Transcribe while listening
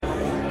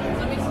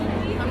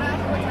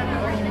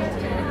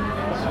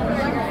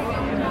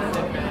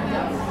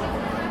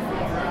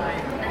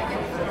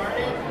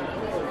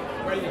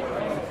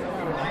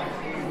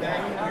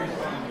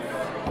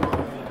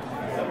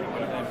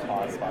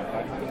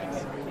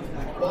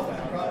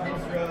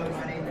Road.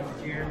 My name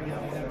is Jeremy.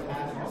 I'm one of the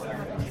pastors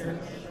here at the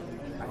church.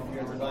 We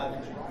are glad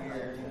that you're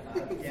here.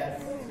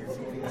 Yes, you're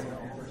joining us for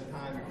your first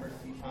time, your first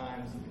few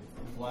times.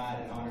 I'm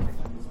glad and honored that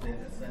you will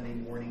spend a Sunday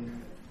morning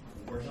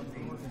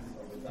worshiping with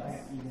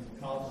us.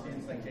 College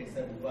students, like Jake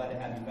said, we're glad to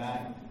have you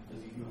back.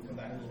 Those of you who have come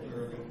back a little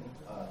early,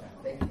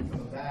 thank you for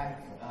coming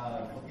back.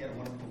 Hope you had a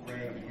wonderful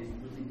break. It is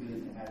really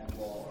good to have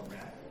you all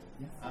around.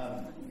 I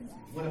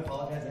want to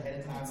apologize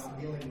ahead of time. I'm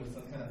dealing with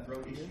some kind of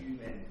throat issue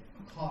and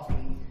I'm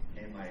coughing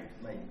and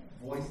my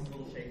voice is a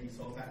little shaky,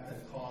 so if I have to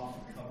cough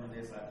and cover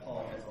this, I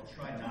apologize. I'll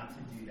try not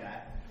to do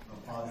that. I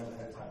apologize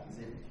ahead of time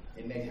because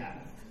it may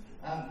happen.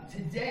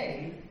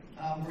 Today,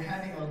 we're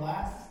having our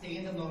last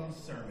standalone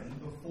sermon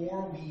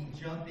before we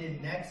jump in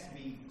next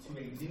week to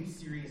a new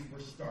series we're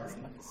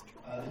starting.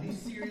 The new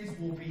series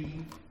will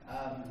be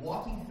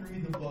walking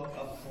through the book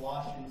of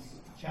Colossians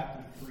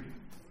chapter 3.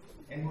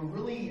 And we're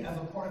really, as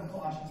a part of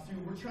Colossians 2,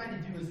 what we're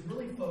trying to do is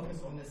really focus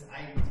on this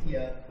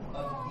idea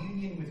of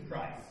union with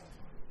Christ,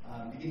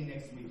 beginning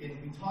next week. And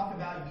we talk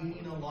about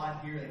union a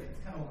lot here.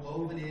 It's kind of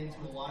woven into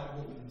a lot of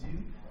what we do.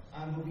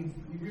 But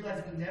we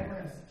realize we never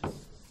have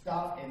just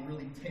stopped and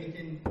really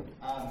taken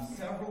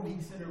several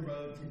weeks in a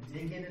row to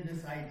dig into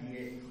this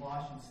idea. And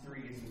Colossians 3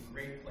 is a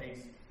great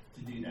place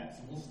to do that.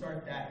 So we'll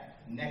start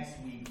that next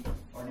week,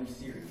 our new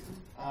series.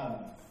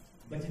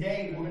 But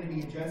today, we're going to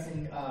be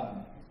addressing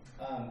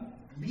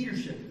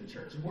leadership of the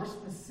church, and more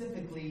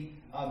specifically,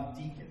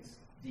 deacons.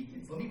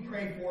 Let me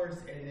pray for us,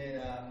 and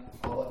then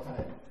I'll kind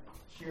of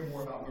share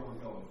more about where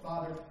we're going.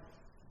 Father,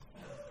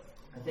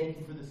 I thank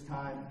you for this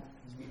time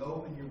as we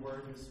open your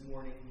word this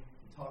morning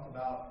and talk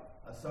about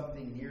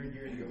something near and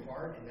dear to your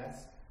heart, and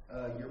that's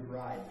your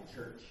bride, the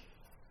church.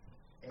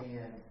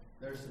 And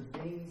there's some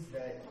things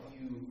that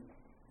you,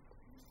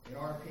 in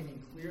our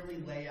opinion,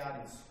 clearly lay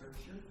out in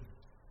Scripture,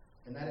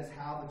 and that is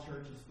how the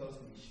church is supposed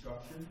to be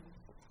structured.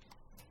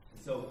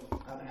 So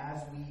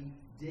as we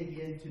dig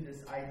into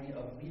this idea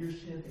of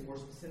leadership, and more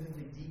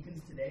specifically deacons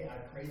today, I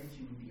pray that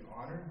you would be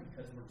honored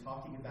because we're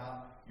talking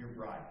about your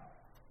bride.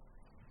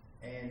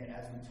 And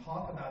as we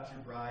talk about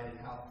your bride and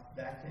how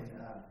that can,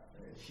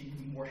 she can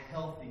be more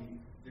healthy,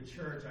 the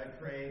church, I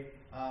pray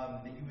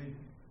that you would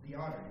be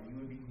honored and you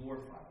would be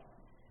glorified.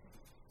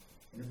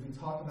 And as we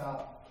talk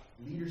about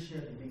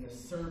leadership and being a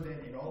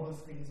servant and all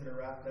those things that are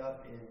wrapped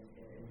up in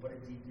what a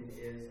deacon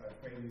is, I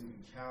pray we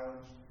would be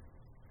challenged.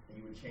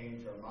 You would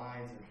change our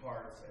minds and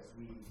hearts as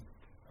we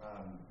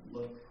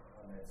look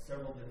at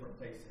several different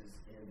places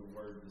in the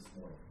Word this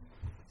morning.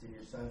 It's in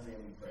your Son's name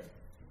we pray.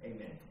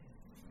 Amen.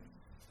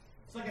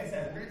 So like I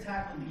said, we're going to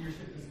tackle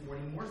leadership this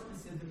morning, more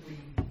specifically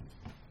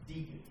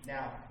deacon.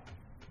 Now,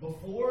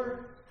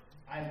 before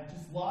I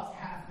just lost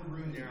half the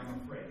room there,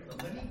 I'm afraid,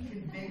 but let me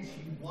convince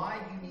you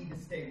why you need to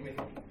stay with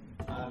me.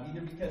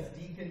 Either because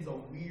deacon's a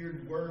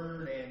weird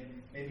word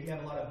and maybe you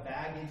have a lot of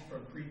baggage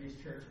from previous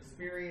church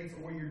experience,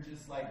 or you're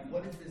just like,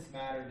 what does this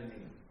matter to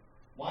me?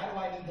 Why do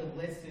I need to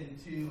listen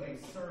to a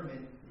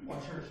sermon on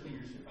church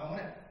leadership? I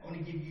want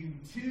to give you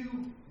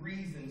two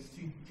reasons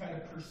to try to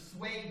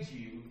persuade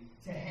you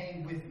to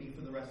hang with me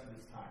for the rest of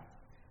this time.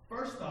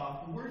 First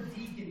off, the word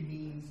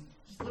deacon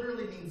just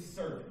literally means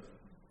servant.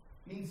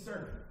 It means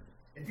servant.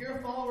 If you're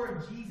a follower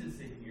of Jesus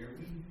in here,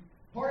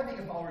 part of being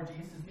a follower of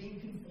Jesus is being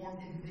conformed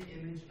into the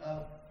image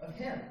of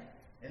him.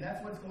 And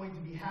that's what's going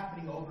to be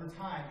happening over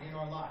time in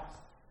our lives.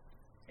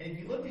 And if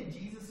you look at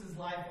Jesus'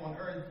 life on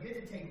earth, you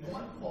had to take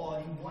one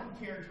quality, one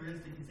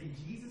characteristic, and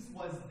say Jesus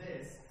was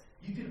this.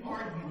 You could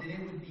argue that it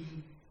would be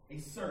a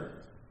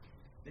servant.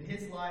 That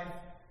his life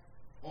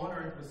on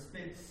earth was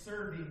spent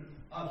serving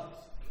others.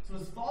 So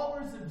as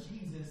followers of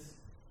Jesus,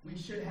 we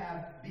should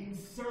have being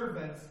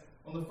servants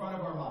on the front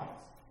of our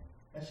minds.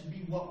 That should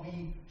be what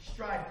we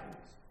strive towards.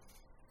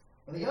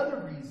 But the other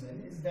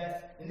reason is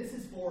that, and this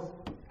is for,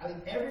 I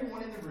think,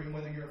 everyone in the room,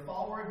 whether you're a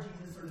follower of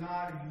Jesus or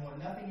not, or you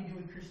want nothing to do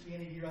with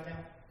Christianity right now,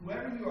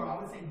 whoever you are,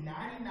 I would say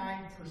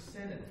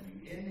 99% of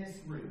you in this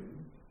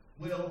room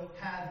will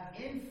have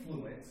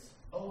influence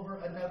over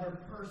another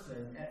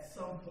person at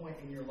some point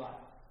in your life.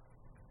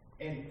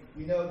 And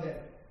we know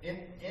that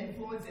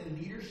influence and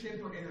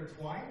leadership are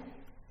intertwined.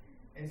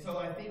 And so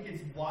I think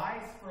it's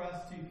wise for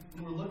us to,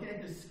 when we're looking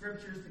at the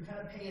scriptures, to kind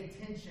of pay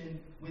attention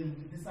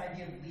when this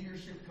idea of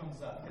leadership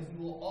comes up, because we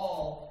will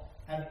all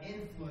have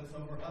influence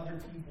over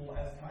other people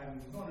as time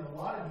moves on. And a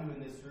lot of you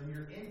in this room,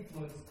 your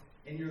influence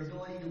and your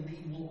ability to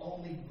lead will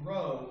only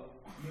grow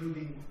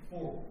moving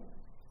forward.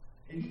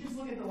 If you just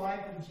look at the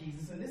life of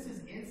Jesus, and this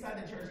is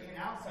inside the church and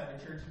outside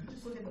the church, if you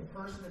just look at the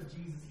person of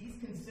Jesus, he's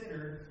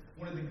considered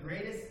one of the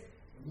greatest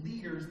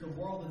leaders the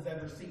world has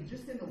ever seen,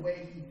 just in the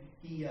way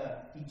he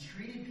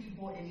treated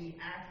people and he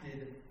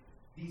acted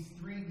these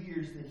 3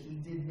 years that he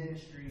did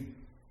ministry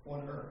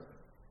on earth.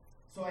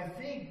 So I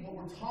think what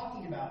we're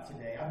talking about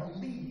today, I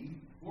believe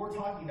what we're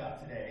talking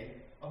about today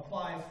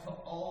applies to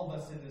all of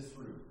us in this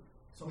room.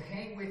 So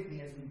hang with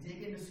me as we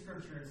dig into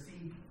Scripture and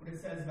see what it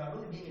says about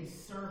really being a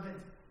servant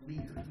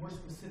leader. More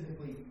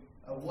specifically,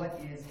 what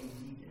is a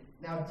deacon?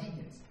 Now,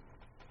 deacons.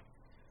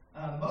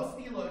 Most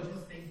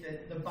theologians think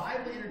that the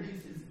Bible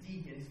introduces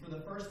deacons for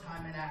the first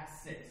time in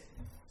Acts 6.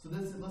 So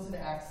listen to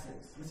Acts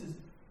 6. This is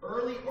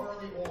early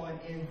on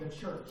in the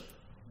church.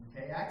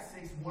 Okay, Acts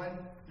 6, 1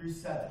 through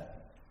 7.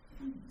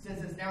 It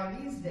says this, now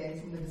in these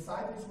days, when the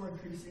disciples were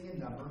increasing in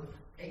number,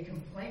 a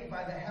complaint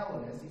by the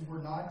Hellenists, these were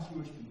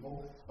non-Jewish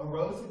people,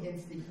 arose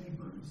against the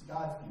Hebrews,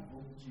 God's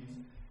people, the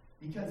Jews,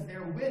 because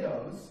their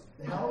widows,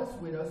 the Hellenist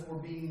widows, were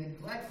being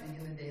neglected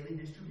in the daily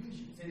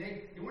distribution. So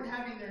they weren't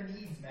having their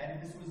needs met,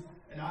 and this was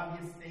an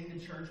obvious thing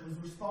the church was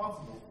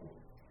responsible for.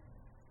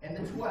 And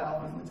the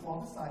 12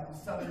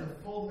 disciples, summoned the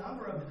full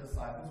number of the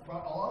disciples,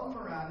 brought all of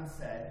them around and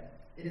said,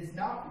 it is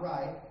not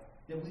right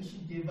that we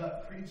should give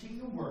up preaching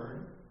the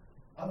word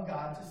of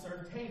God to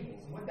serve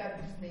tables. And what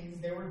that just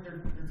means, their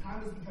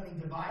time was becoming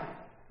divided.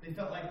 They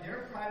felt like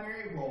their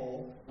primary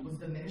role was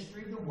the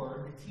ministry of the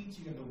word, the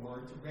teaching of the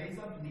word, to raise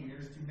up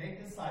leaders, to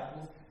make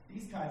disciples,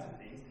 these kinds of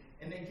things.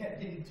 And they kept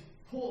getting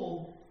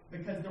pulled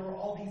because there were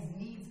all these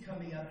needs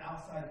coming up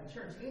outside of the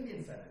church and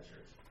inside the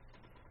church.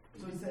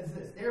 So he says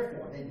this,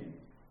 therefore, they do.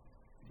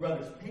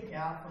 Brothers, pick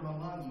out from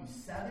among you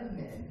 7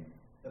 men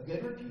of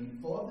good repute,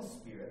 full of the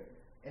Spirit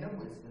and of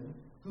wisdom,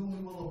 whom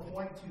we will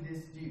appoint to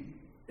this duty.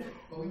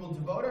 But we will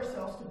devote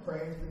ourselves to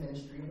prayer and to the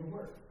ministry of the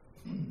word.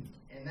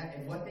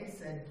 And what they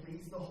said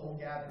pleased the whole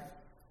gathering.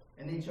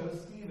 And they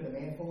chose Stephen, a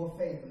man full of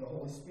faith and the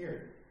Holy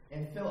Spirit,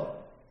 and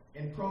Philip,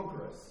 and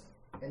Prochorus,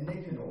 and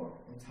Nicanor,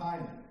 and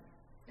Timon,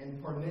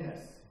 and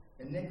Parmenas,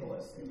 and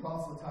Nicholas, a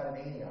proselyte of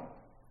Antioch.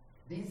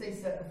 These they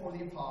set before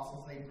the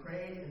apostles, and they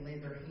prayed and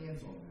laid their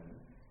hands on them.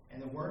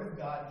 And the word of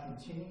God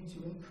continued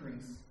to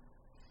increase,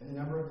 and the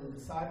number of the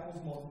disciples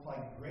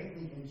multiplied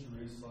greatly in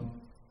Jerusalem,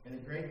 and a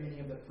great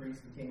many of the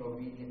priests became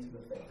obedient to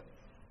the faith.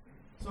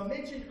 So I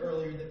mentioned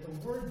earlier that the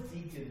word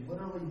deacon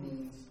literally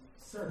means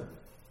servant.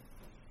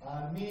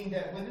 Meaning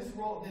that when this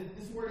word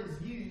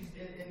is used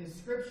in the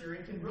scripture,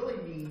 it can really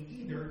mean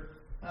either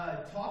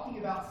talking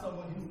about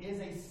someone who is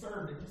a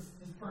servant, just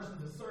this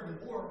person's a servant,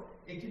 or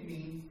it can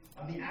mean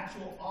the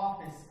actual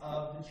office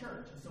of the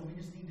church. And so we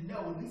just need to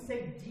know, when we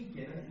say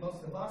deacon, I think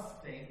most of us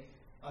think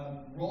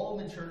role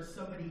in the church,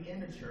 somebody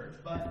in the church,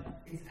 but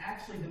it's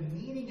actually the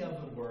meaning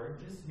of the word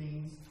just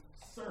means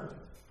servant.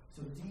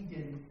 So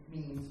deacon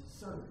means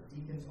servant.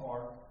 Deacons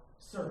are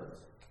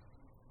servants.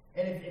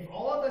 And if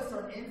all of us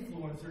are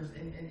influencers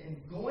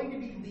and going to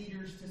be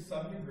leaders to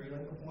some degree,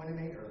 like the point I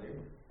made earlier,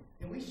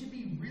 then we should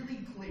be really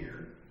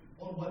clear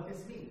on what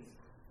this means.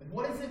 Like,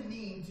 what does it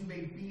mean to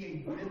be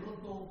a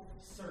biblical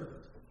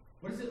servant?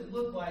 What does it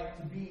look like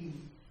to be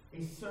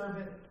a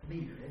servant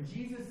leader? And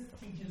Jesus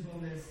teaches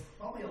on this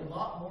probably a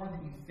lot more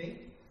than you think.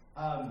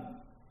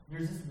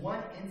 There's this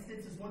one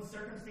instance, this one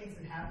circumstance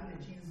that happened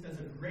that Jesus does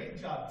a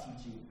great job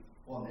teaching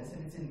on this,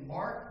 and it's in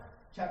Mark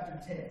chapter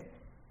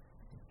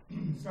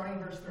 10, starting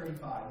verse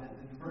 35.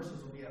 The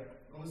verses will be up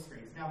on the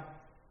screens. Now,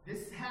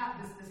 this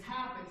happens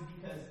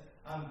because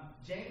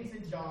James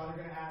and John are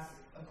going to ask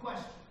a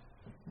question.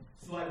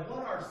 So I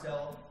want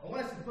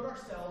us to put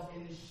ourselves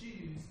in the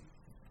shoes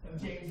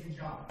of James and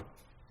John.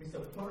 Okay, so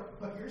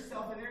put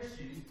yourself in their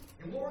shoes,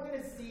 and what we're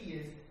going to see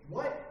is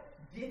what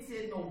gets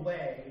in the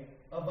way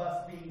of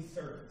us being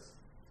servants.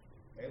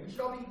 Okay, we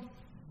should all be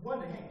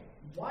wondering, hey,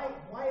 why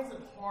is it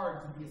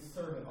hard to be a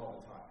servant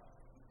all the time?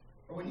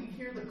 Or when you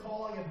hear the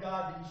calling of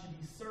God that you should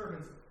be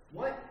servants,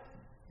 what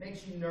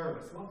makes you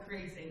nervous? What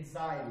creates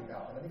anxiety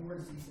about that? I think we're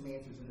going to see some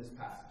answers in this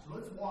passage. So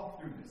let's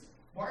walk through this.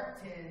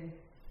 Mark 10,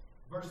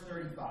 verse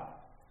 35.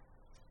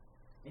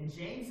 And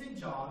James and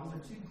John, those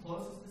are two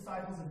closest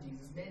disciples of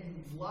Jesus,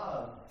 men who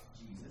loved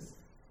Jesus,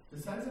 the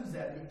sons of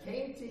Zebedee,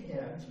 came to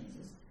him,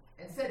 Jesus,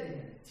 and said to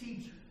him,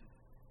 Teacher,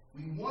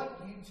 we want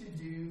you to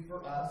do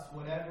for us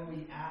whatever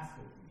we ask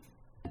of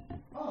you.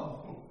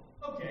 Oh,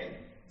 okay.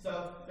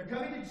 So they're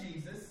coming to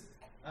Jesus,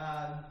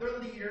 their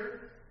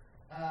leader.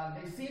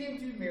 They've seen him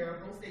do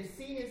miracles. They've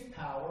seen his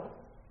power.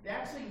 They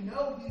actually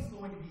know he's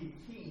going to be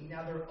a king.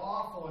 Now they're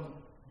off on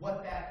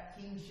what that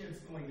kingship's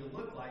going to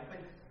look like, but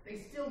they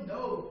still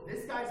know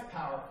this guy's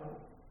powerful.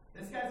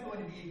 This guy's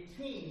going to be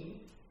a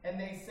king, and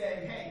they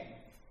say, hey,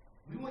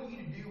 we want you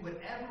to do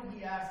whatever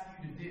we ask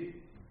you to do.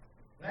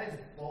 That is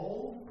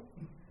bold.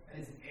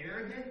 That is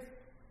arrogant.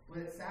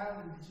 When it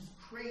sounds, it's just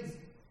crazy.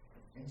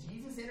 And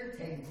Jesus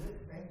entertains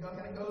it, and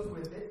kind of goes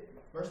with it.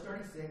 Verse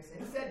 36,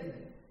 and he said to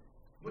them,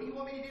 what do you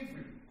want me to do for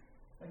you?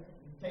 Like,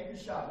 take your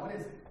shot. What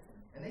is it?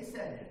 And they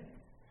said to him,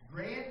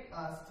 grant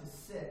us to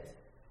sit,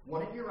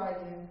 one at your right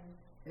hand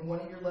and one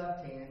at your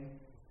left hand,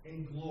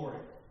 in glory.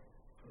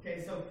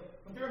 Okay, so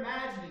what they're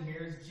imagining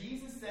here is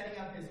Jesus setting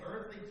up his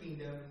earthly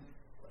kingdom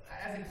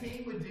as a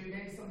king would do,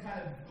 maybe some kind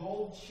of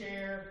gold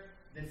chair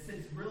that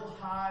sits real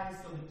high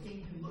so the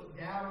king can look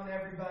down on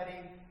everybody.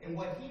 And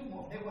what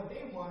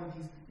they want are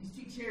these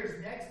two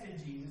chairs next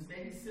to Jesus,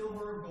 maybe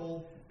silver or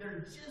gold.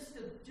 They're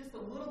just a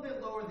little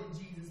bit lower than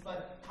Jesus,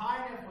 but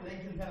high enough where they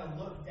can kind of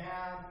look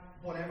down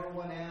on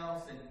everyone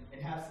else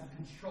and have some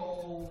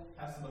control,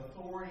 have some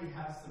authority,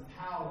 have some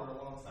power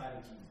alongside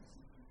of Jesus.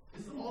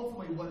 This is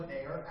ultimately what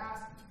they are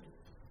asking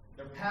for.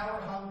 They're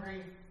power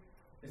hungry.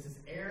 This is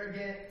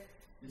arrogant.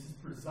 This is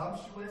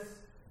presumptuous.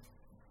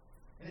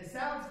 And it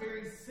sounds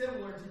very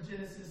similar to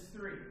Genesis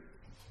 3.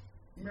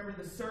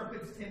 Remember the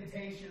serpent's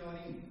temptation on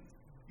Eve.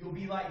 You'll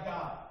be like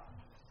God.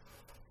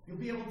 You'll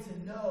be able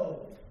to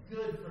know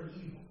good from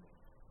evil.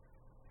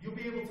 You'll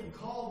be able to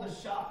call the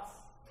shots.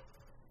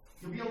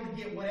 You'll be able to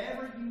get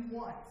whatever you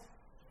want.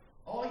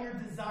 All your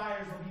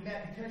desires will be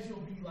met because you'll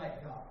be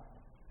like God.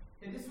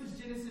 And this was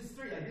Genesis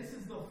 3. Like, this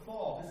is the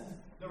fall. This is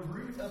the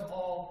root of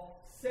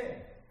all sin.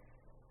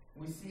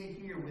 We see it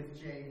here with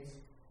James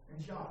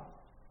and John.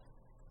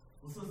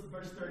 Let's listen to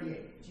verse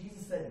 38.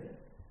 Jesus said to them,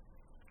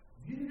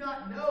 "You do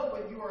not know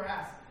what you are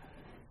asking.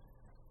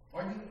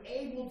 Are you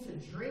able to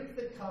drink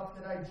the cup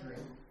that I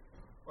drink,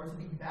 or to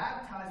be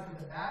baptized with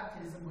the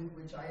baptism with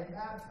which I am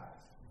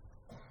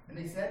baptized?" And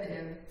they said to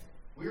him,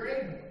 "We are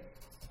able."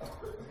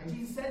 And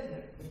Jesus said to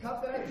them, "The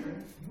cup that I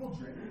drink, you will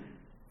drink,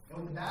 and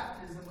with the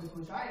baptism with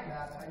which I am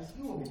baptized,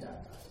 you will be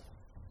baptized.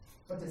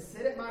 But to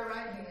sit at my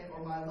right hand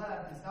or my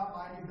left is not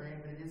mine to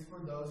grant, but it is for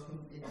those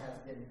whom it has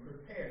been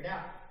prepared."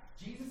 Now,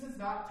 Jesus is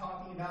not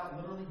talking about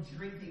literally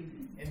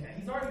drinking, and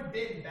he's already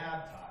been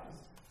baptized.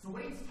 So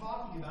what he's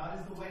talking about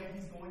is the way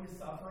he's going to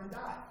suffer and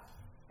die.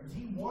 Or do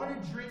you want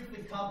to drink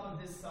the cup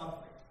of this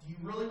suffering? Do you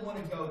really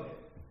want to go there?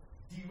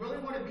 Do you really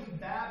want to be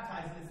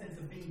baptized in the sense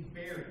of being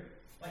buried?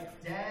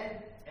 Like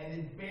dead and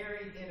then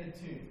buried in a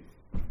tomb.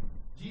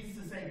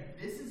 Jesus is saying,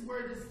 this is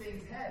where this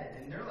thing's headed.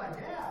 And they're like,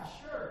 yeah,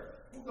 sure,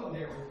 we'll go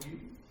there with you.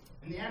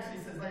 And he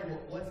actually says later,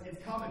 well,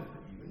 it's coming for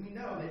you. And we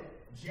know that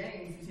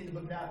James, you see the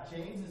book about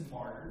James is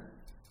martyred.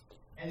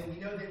 And then we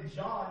know that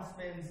John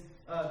spends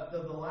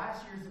the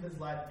last years of his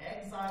life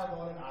exiled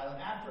on an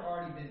island after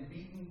already been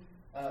beaten,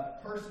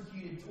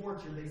 persecuted,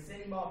 tortured. They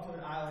send him off to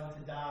an island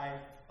to die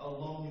a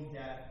lonely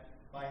death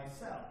by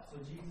himself. So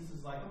Jesus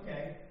is like,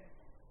 okay,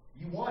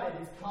 you want it,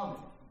 it's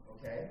coming,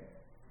 okay?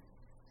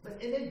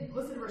 And then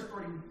listen to verse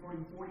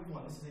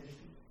 41. This is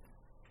interesting.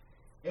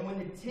 And when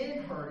the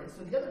 10 heard it,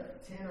 so the other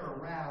 10 are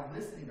around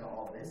listening to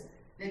all this,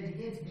 they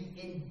begin to be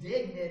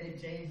indignant at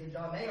James and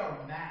John. They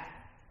are mad.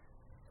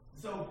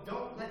 So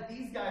don't let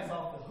these guys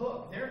off the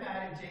hook. They're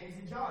mad at James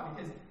and John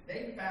because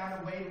they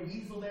found a way to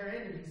weasel their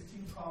into these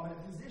two prominent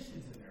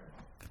positions in their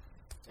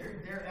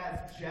life. They're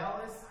as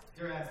jealous,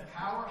 they're as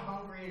power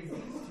hungry as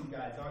these two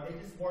guys are. They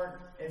just weren't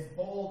as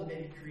bold and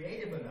maybe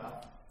creative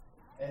enough.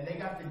 And they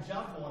got to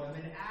jump on him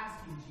and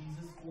asking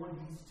Jesus for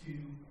these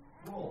two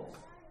roles.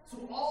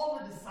 So all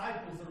the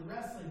disciples are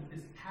wrestling with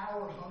this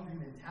power-hungry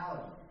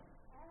mentality.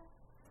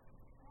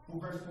 Well,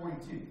 verse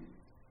 42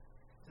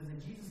 says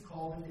that Jesus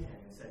called them to him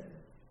and said to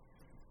them,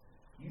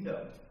 "You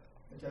know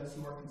that those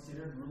who are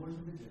considered rulers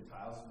of the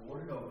Gentiles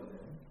lord it over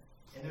them,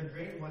 and their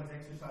great ones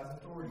exercise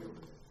authority over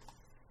them.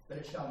 But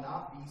it shall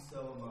not be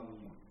so among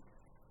you.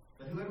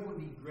 But whoever would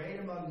be great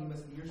among you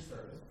must be your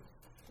servant,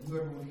 and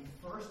whoever will be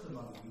first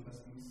among you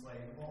must be the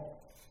slave of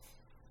all.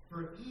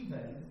 For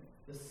even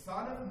the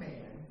Son of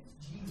Man,"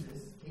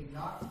 Jesus, "came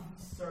not to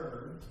be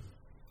served,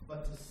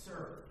 but to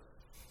serve."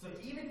 So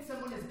even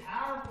someone as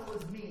powerful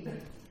as me,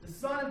 the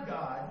Son of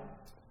God,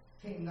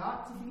 came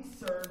not to be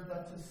served,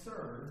 but to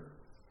serve,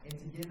 and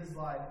to give his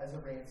life as a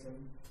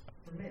ransom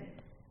for many.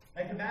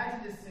 Like,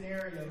 imagine this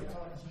scenario.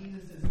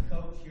 Jesus is a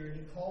coach here, and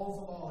he calls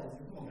them all in. He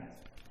says, "Come on, guys.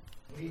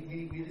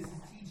 This is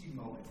teaching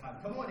moment time.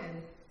 Come on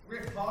in. We're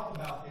going to talk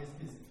about this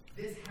because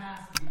this has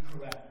to be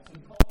corrected." So he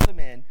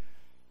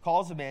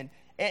calls them in,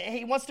 and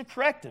he wants to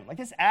correct them. Like,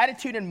 this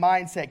attitude and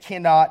mindset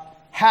cannot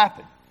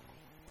happen.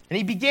 And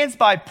he begins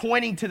by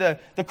pointing to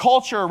the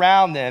culture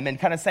around them and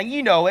kind of saying,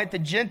 you know it, the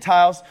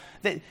Gentiles,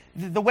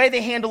 the way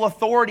they handle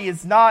authority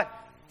is not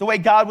the way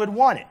God would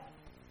want it.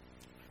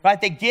 Right?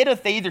 They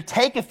either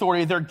take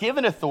authority, or they're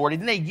given authority,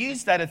 then they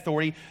use that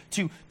authority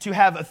to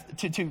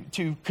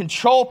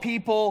control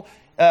people,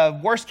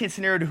 worst case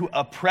scenario, to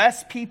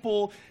oppress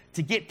people,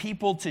 to get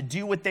people to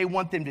do what they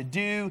want them to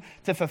do,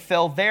 to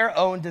fulfill their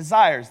own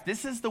desires.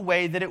 This is the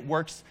way that it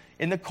works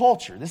in the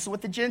culture. This is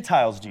what the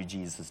Gentiles do,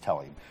 Jesus is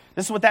telling them.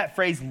 This is what that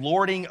phrase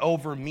lording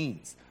over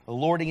means,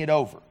 lording it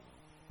over.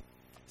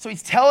 So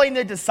he's telling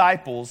the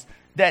disciples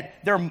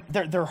that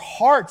their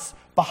hearts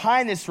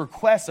behind this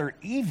request are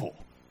evil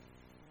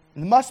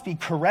and must be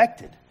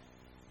corrected.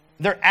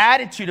 Their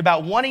attitude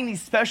about wanting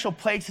these special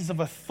places of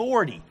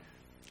authority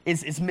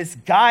is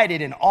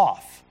misguided and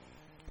off.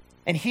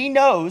 And he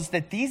knows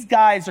that these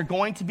guys are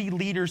going to be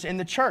leaders in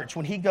the church.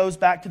 When he goes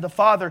back to the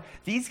Father,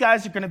 these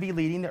guys are going to be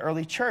leading the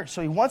early church.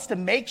 So he wants to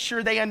make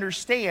sure they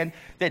understand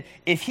that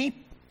if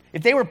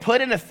they were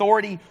put in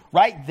authority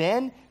right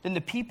then the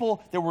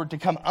people that were to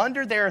come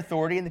under their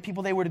authority and the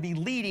people they were to be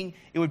leading,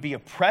 it would be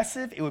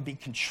oppressive, it would be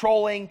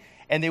controlling,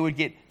 and they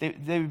would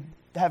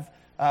have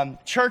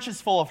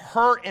churches full of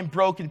hurt and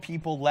broken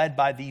people led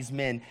by these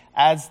men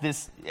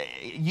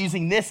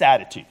using this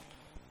attitude.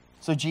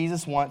 So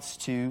Jesus wants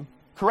to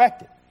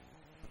correct it.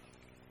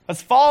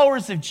 As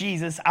followers of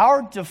Jesus,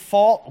 our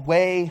default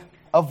way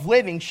of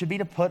living should be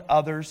to put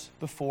others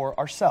before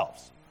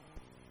ourselves.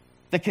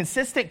 The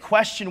consistent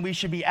question we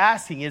should be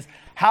asking is,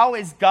 how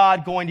is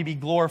God going to be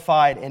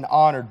glorified and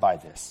honored by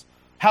this?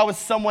 How is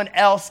someone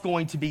else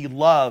going to be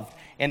loved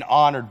and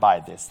honored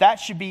by this? That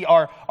should be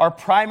our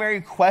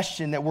primary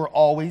question that we're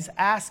always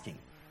asking.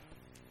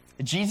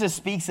 Jesus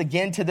speaks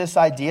again to this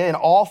idea in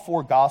all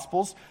four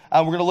Gospels.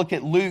 We're going to look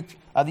at Luke,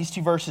 these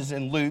two verses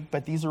in Luke,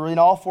 but these are in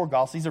all four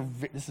Gospels.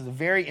 This is a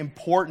very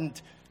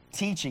important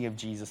teaching of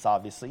Jesus,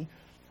 obviously.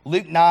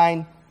 Luke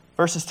 9,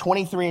 verses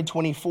 23 and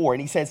 24,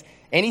 and he says,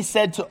 and he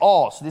said to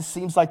all, so this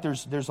seems like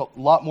there's a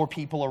lot more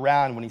people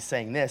around when he's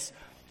saying this,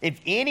 if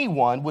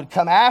anyone would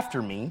come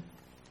after me,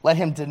 let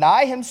him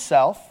deny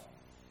himself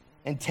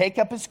and take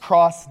up his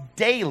cross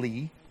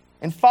daily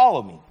and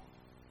follow me.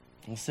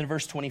 And listen to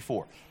verse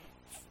 24.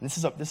 This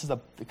is a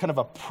kind of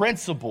a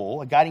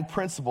principle, a guiding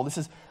principle. This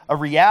is a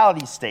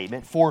reality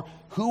statement. For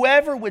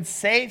whoever would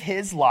save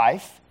his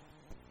life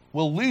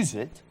will lose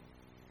it,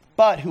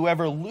 but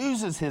whoever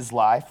loses his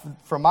life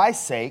for my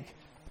sake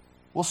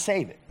will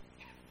save it.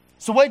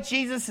 So what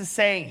Jesus is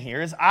saying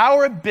here is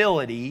our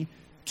ability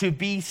to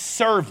be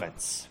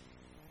servants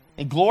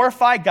and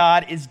glorify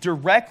God is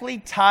directly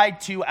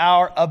tied to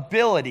our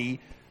ability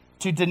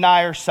to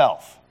deny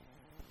ourselves.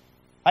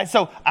 Right,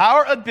 so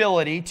our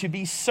ability to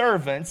be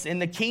servants in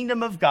the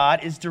kingdom of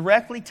God is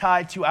directly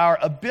tied to our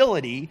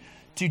ability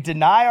to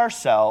deny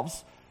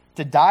ourselves,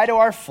 to die to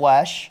our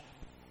flesh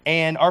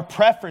and our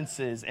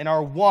preferences and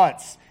our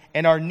wants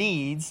and our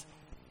needs,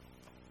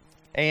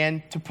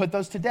 and to put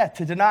those to death,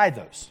 to deny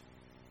those.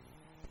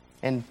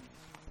 And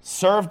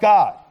serve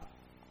God,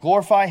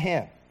 glorify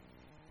Him.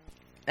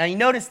 Now you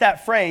notice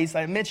that phrase,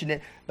 I mentioned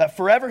it, that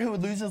forever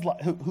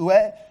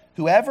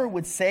whoever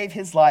would save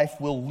his life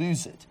will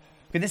lose it.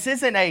 Okay, this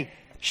isn't a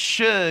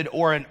should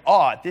or an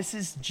ought. This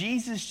is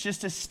Jesus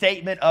just a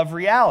statement of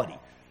reality.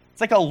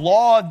 It's like a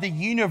law of the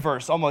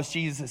universe, almost,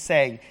 Jesus is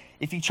saying.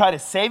 If you try to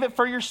save it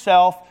for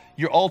yourself,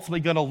 you're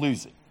ultimately going to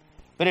lose it.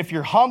 But if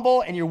you're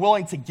humble and you're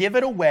willing to give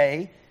it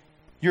away,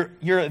 you're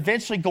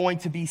eventually going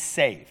to be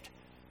saved.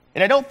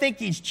 And I don't think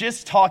he's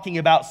just talking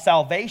about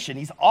salvation.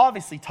 He's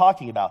obviously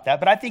talking about that,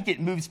 but I think it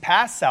moves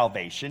past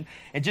salvation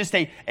and just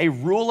a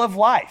rule of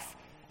life,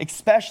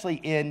 especially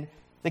in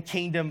the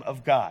kingdom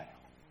of God.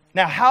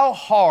 Now, how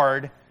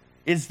hard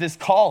is this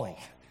calling?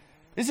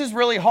 This is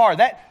really hard.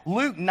 That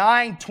Luke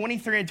 9,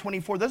 23 and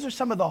 24, those are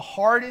some of the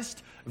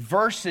hardest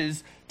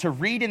verses to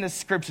read in the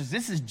scriptures.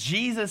 This is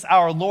Jesus,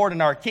 our Lord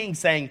and our King,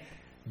 saying,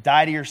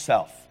 die to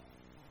yourself,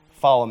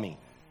 follow me.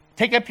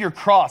 Take up your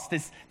cross,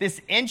 this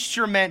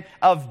instrument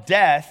of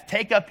death.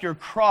 Take up your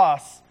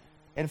cross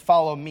and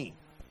follow me.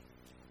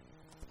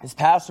 This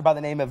pastor by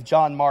the name of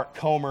John Mark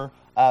Comer,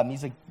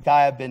 he's a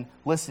guy I've been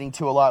listening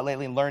to a lot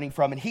lately and learning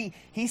from. And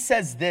he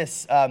says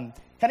this, kind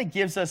of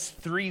gives us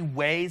three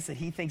ways that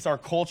he thinks our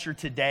culture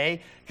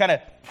today kind of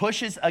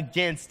pushes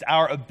against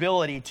our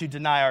ability to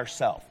deny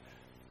ourselves.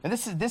 And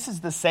this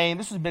is the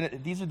same.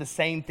 These are the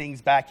same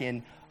things back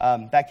in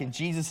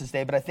Jesus'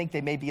 day, but I think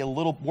they may be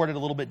worded a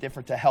little bit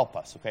different to help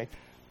us. Okay,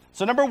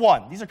 so number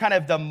one, these are kind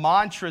of the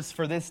mantras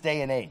for this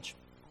day and age,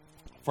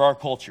 for our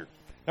culture.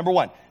 Number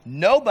one,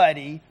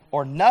 nobody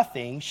or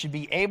nothing should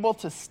be able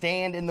to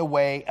stand in the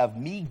way of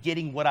me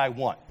getting what I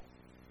want.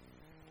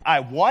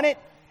 I want it,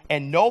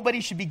 and nobody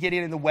should be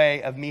getting in the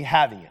way of me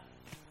having it.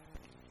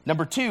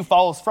 Number two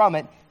follows from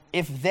it.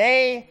 If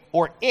they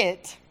or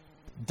it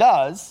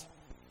does,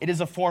 it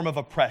is a form of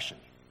oppression.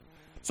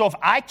 So if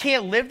I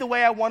can't live the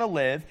way I want to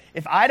live,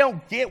 if I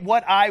don't get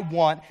what I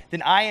want,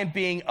 then I am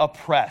being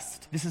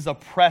oppressed. This is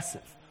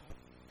oppressive.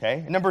 Okay?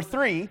 And number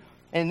three,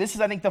 and this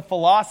is, I think, the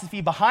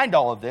philosophy behind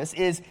all of this,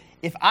 is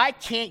if I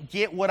can't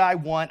get what I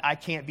want, I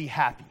can't be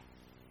happy.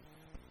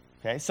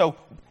 Okay? So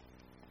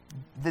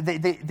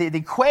the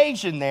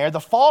equation there, the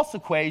false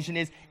equation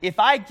is, if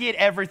I get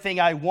everything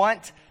I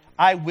want,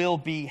 I will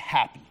be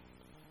happy.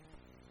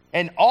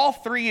 And all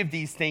three of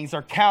these things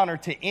are counter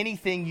to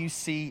anything you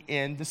see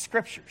in the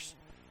scriptures.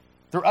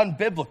 They're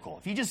unbiblical.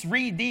 If you just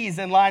read these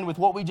in line with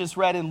what we just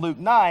read in Luke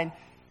 9,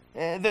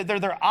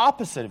 they're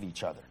opposite of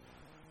each other.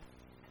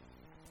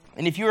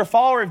 And if you're a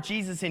follower of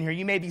Jesus in here,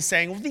 you may be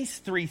saying, well, these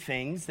three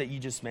things that you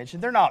just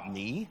mentioned, they're not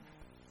me.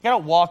 I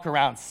don't walk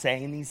around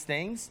saying these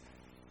things.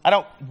 I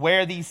don't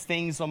wear these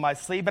things on my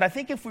sleeve. But I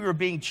think if we were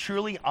being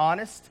truly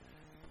honest,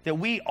 that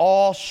we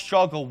all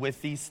struggle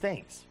with these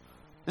things.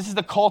 This is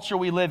the culture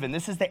we live in.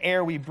 This is the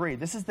air we breathe.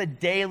 This is the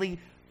daily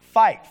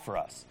fight for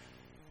us.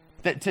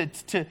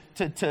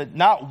 To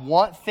not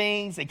want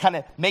things and kind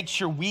of make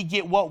sure we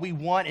get what we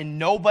want, and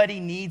nobody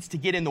needs to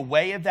get in the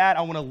way of that.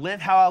 I want to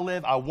live how I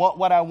live. I want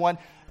what I want.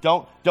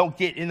 Don't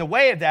get in the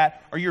way of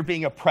that, or you're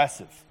being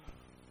oppressive.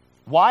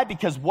 Why?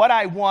 Because what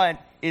I want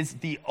is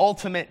the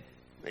ultimate.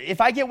 If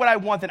I get what I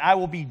want, then I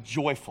will be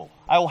joyful.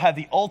 I will have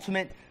the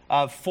ultimate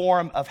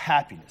form of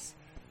happiness.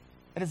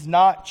 That is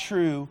not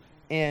true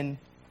in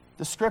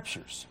the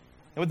scriptures.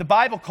 And what the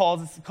Bible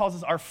calls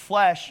us our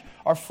flesh.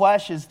 Our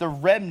flesh is the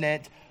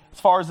remnant, as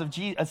followers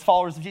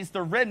of Jesus,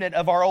 the remnant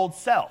of our old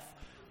self.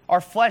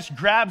 Our flesh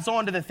grabs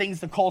onto the things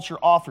the culture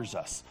offers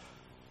us.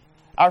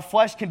 Our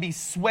flesh can be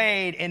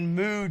swayed and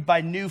moved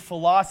by new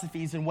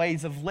philosophies and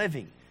ways of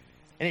living.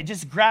 And it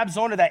just grabs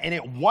onto that, and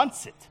it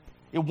wants it.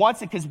 It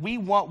wants it because we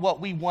want what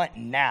we want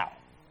now.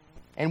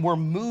 And we're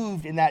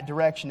moved in that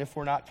direction if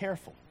we're not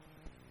careful.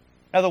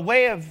 Now, the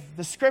way of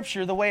the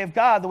scripture, the way of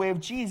God, the way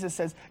of Jesus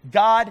says,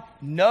 God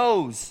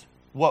knows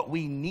what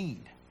we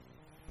need.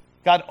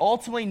 God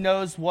ultimately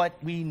knows what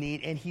we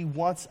need, and he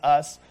wants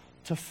us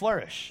to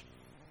flourish.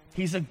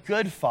 He's a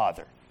good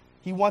father.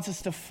 He wants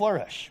us to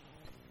flourish.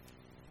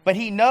 But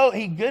he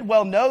good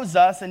well knows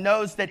us and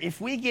knows that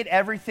if we get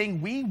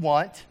everything we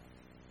want,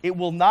 it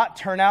will not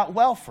turn out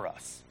well for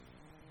us.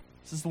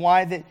 This is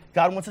why that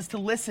God wants us to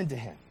listen to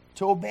him,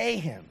 to obey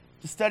him,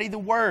 to study the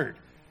word.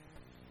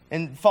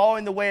 And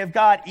following the way of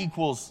God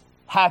equals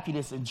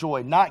happiness and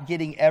joy, not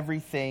getting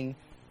everything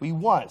we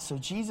want. So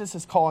Jesus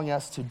is calling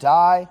us to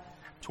die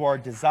to our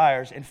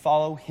desires and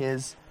follow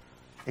his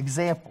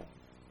example.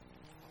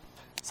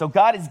 So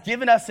God has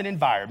given us an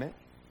environment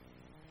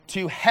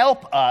to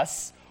help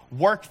us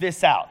work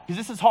this out. Because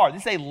this is hard.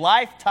 This is a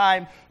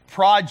lifetime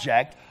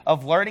project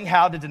of learning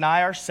how to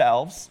deny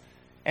ourselves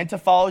and to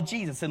follow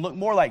Jesus and look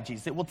more like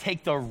Jesus. It will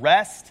take the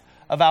rest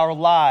of our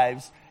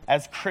lives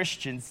as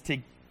Christians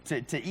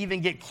to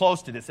even get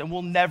close to this, and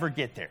we'll never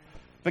get there.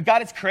 But God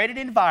has created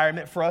an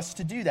environment for us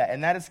to do that,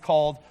 and that is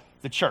called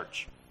the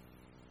church.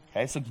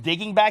 Okay, so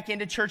digging back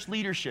into church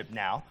leadership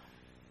now,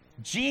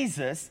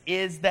 Jesus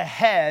is the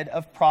head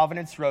of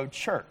Providence Road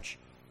Church.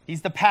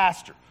 He's the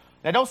pastor.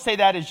 Now, don't say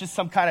that as just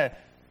some kind of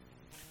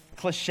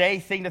cliche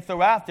thing to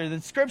throw out there.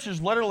 The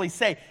scriptures literally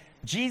say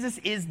Jesus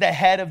is the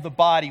head of the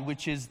body,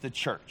 which is the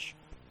church.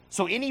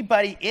 So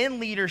anybody in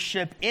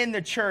leadership in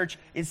the church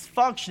is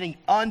functioning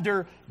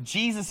under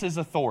Jesus'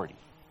 authority.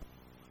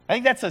 I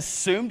think that's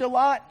assumed a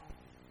lot,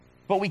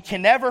 but we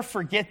can never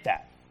forget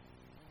that,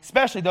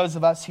 especially those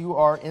of us who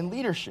are in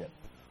leadership.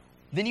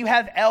 Then you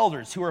have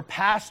elders who are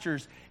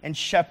pastors and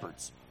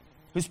shepherds,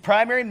 whose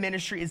primary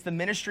ministry is the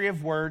ministry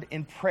of word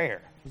and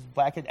prayer. It was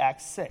back at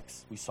Acts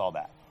 6, we saw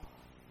that.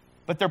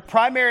 But their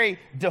primary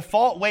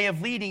default way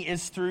of leading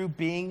is through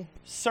being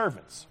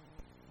servants.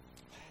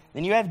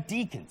 Then you have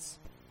deacons.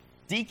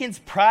 Deacons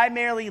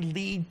primarily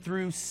lead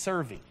through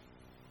serving.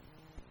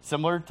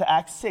 Similar to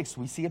Acts 6,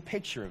 we see a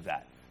picture of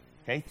that.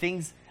 Okay,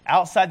 things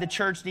outside the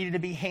church needed to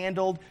be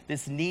handled.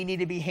 This need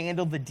needed to be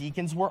handled. The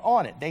deacons were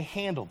on it. They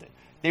handled it.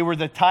 They were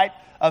the type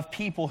of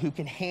people who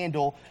can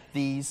handle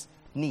these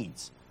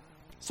needs.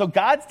 So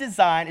God's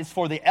design is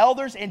for the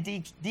elders and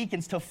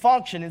deacons to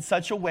function in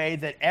such a way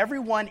that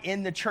everyone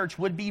in the church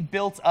would be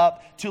built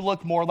up to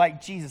look more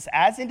like Jesus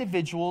as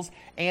individuals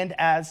and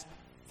as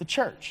the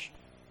church.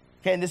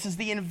 Okay, and this is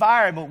the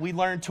environment we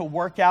learn to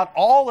work out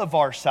all of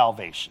our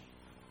salvation,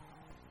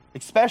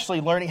 especially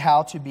learning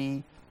how to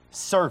be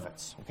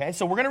servants. Okay,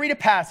 so we're going to read a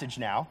passage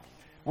now.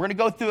 We're going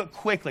to go through it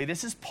quickly.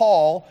 This is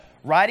Paul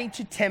writing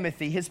to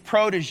Timothy, his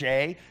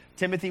protege.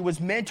 Timothy was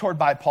mentored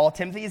by Paul.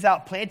 Timothy is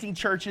out planting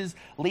churches,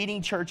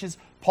 leading churches.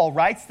 Paul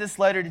writes this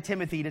letter to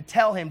Timothy to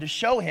tell him, to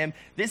show him,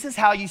 this is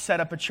how you set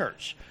up a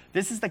church.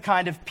 This is the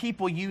kind of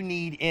people you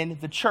need in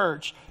the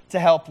church to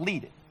help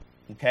lead it.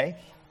 Okay?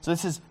 So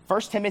this is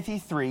 1 Timothy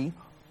 3. And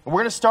we're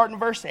going to start in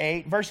verse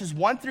 8. Verses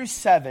 1 through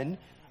 7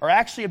 are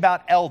actually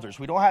about elders.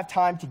 We don't have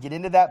time to get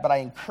into that, but I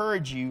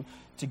encourage you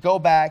to go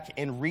back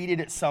and read it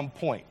at some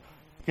point.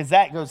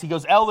 Because he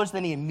goes elders,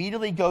 then he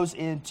immediately goes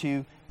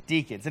into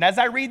deacons. And as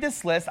I read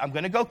this list, I'm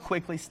going to go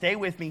quickly. Stay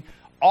with me.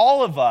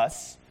 All of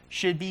us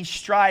should be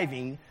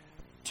striving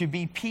to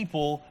be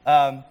people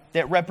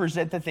that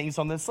represent the things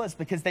on this list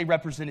because they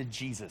represented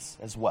Jesus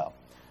as well.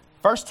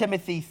 1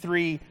 Timothy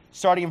 3,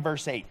 starting in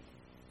verse 8.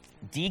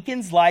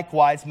 Deacons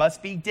likewise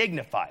must be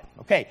dignified.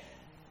 Okay,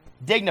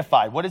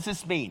 dignified. What does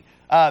this mean?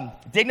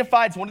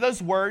 Dignified is one of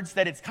those words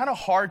that it's kind of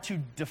hard to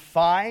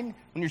define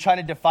when you're trying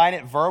to define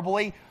it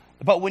verbally.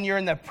 But when you're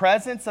in the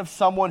presence of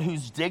someone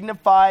who's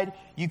dignified,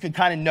 you can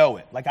kind of know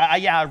it. Like,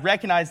 I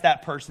recognize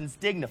that person's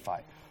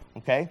dignified,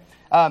 okay?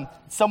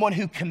 Someone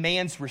who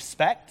commands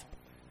respect,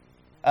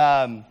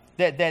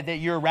 that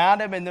you're around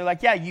them and they're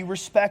like, yeah, you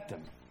respect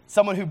them.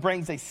 Someone who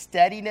brings a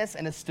steadiness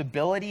and a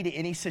stability to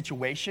any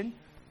situation.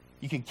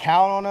 You can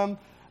count on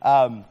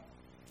them.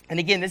 And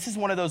again, this is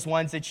one of those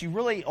ones that you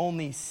really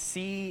only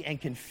see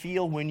and can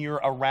feel when you're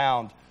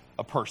around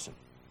a person,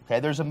 okay?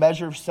 There's a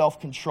measure of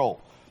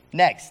self-control.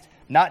 Next,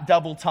 not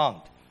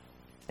double-tongued.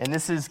 And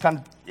this is kind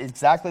of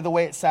exactly the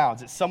way it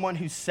sounds. It's someone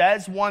who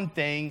says one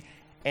thing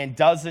and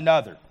does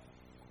another,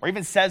 or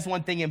even says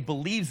one thing and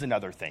believes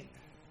another thing.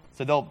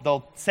 So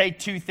they'll say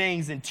two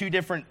things in two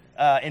different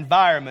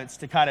environments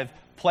to kind of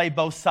play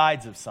both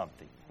sides of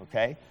something,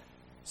 okay?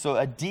 So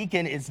a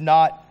deacon is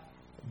not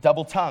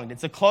double-tongued.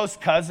 It's a close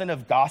cousin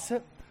of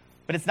gossip,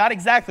 but it's not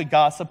exactly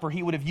gossip, or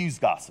he would have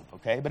used gossip,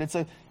 okay? But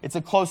it's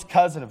a close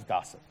cousin of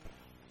gossip.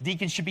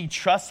 Deacons should be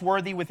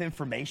trustworthy with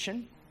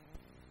information,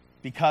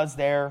 because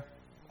they're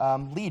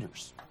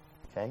leaders,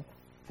 okay,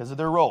 because of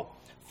their role.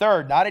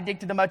 Third, not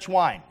addicted to much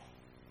wine,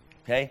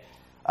 okay?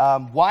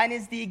 Wine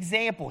is the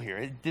example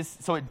here.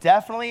 So it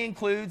definitely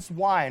includes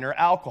wine or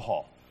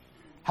alcohol.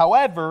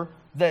 However,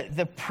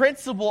 the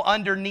principle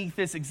underneath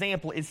this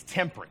example is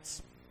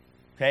temperance,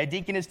 okay? A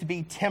deacon is to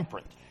be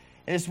temperate.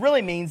 And this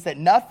really means that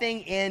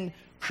nothing in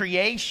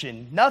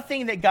creation,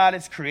 nothing that God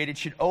has created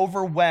should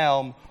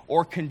overwhelm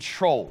or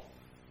control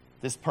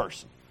this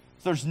person.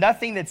 So there's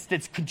nothing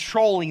that's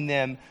controlling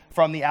them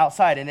from the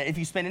outside. And if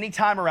you spend any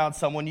time around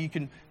someone, you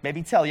can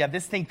maybe tell, yeah,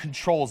 this thing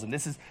controls them.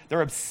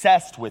 They're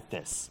obsessed with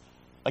this.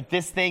 Like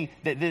this thing,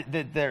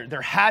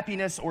 their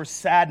happiness or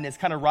sadness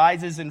kind of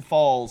rises and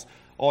falls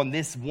on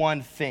this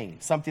one thing,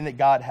 something that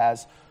God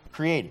has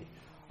created.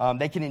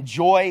 They can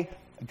enjoy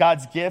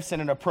God's gifts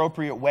in an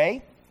appropriate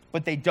way,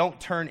 but they don't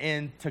turn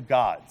into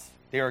gods.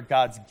 They are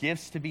God's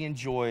gifts to be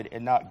enjoyed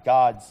and not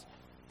God's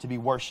to be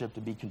worshiped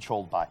and be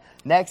controlled by.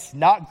 Next,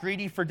 not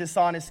greedy for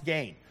dishonest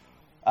gain.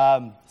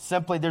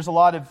 Simply, there's a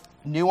lot of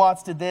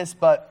nuance to this,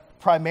 but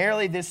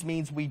primarily this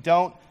means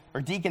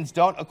deacons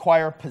don't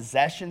acquire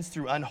possessions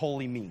through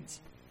unholy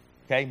means.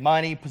 Okay,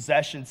 money,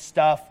 possessions,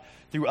 stuff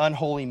through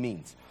unholy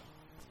means.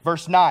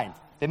 Verse 9,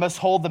 they must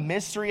hold the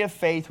mystery of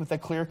faith with a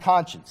clear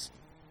conscience.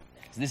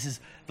 This is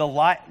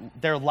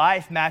their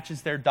life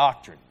matches their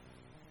doctrine.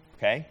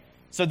 Okay?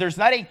 So there's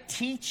not a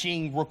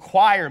teaching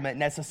requirement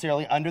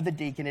necessarily under the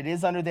deacon. It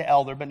is under the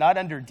elder, but not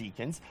under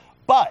deacons.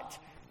 But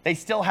they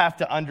still have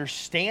to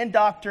understand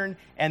doctrine,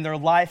 and their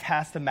life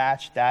has to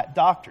match that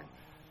doctrine.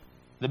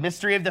 The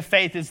mystery of the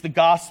faith is the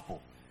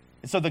gospel.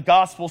 And so the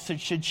gospel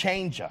should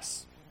change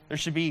us. There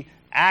should be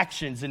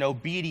actions and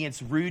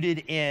obedience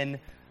rooted in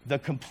the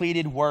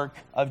completed work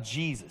of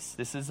Jesus.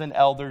 This is an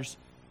elder's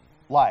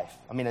life.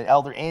 An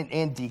elder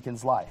and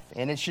deacon's life.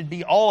 And it should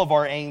be all of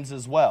our aims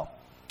as well.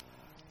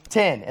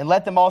 10, and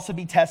let them also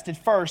be tested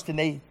first,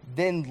 and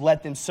then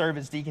let them serve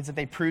as deacons if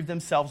they prove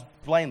themselves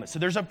blameless. So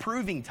there's a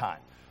proving time.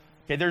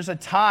 Okay, there's a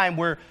time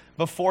where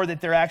before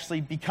that they're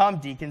actually become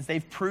deacons,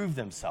 they've proved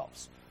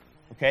themselves.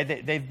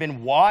 Okay, they've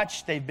been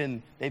watched, they've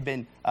been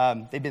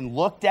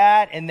looked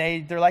at, and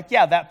they're like,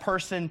 yeah, that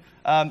person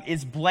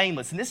is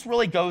blameless. And this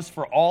really goes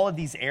for all of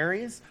these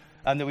areas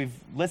that we've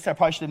listed. I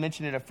probably should have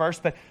mentioned it at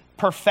first, but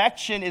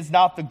perfection is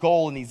not the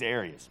goal in these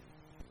areas.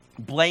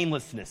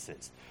 Blamelessness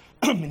is.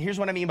 And here's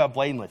what I mean by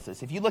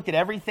blamelessness. If you look at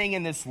everything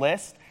in this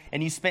list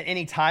and you spent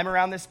any time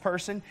around this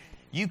person,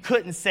 you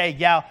couldn't say,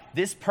 yeah,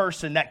 this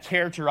person, that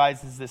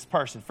characterizes this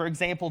person. For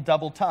example,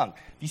 double tongue.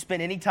 If you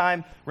spend any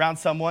time around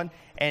someone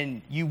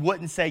and you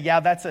wouldn't say, yeah,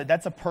 that's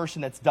a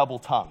person that's double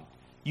tongued.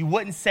 You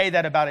wouldn't say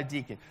that about a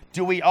deacon.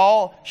 Do we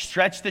all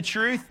stretch the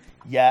truth?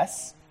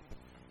 Yes.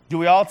 Do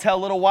we all tell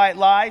little white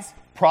lies?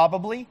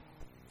 Probably.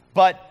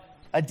 But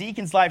a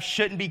deacon's life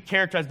shouldn't be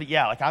characterized, but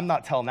yeah, like I'm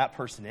not telling that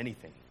person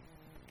anything.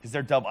 Because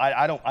they're double.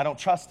 I don't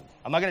trust them.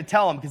 I'm not going to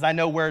tell them because I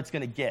know where it's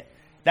going to get.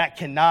 That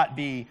cannot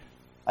be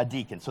a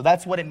deacon. So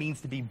that's what it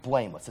means to be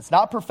blameless. It's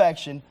not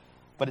perfection,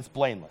 but it's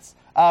blameless.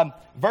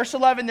 Verse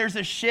 11, there's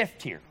a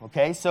shift here.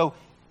 Okay, so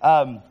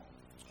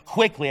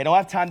quickly, I don't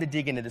have time to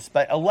dig into this,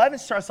 but 11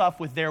 starts off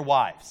with their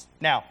wives.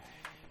 Now,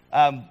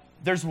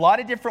 there's a lot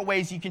of different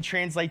ways you can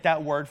translate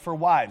that word for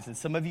wives. And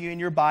some of you in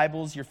your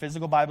Bibles, your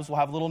physical Bibles, will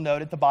have a little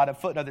note at the bottom,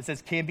 footnote that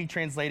says can be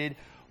translated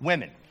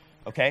women.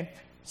 Okay,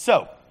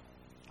 so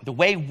the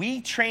way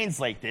we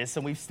translate this,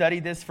 and we've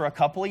studied this for a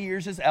couple of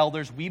years as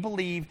elders, we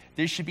believe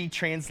this should be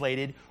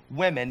translated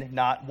women,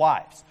 not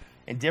wives.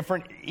 And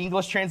different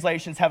English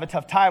translations have a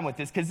tough time with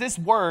this because this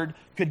word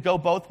could go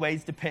both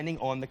ways depending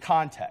on the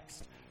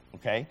context.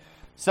 Okay?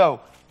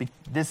 So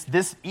this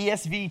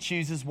ESV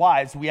chooses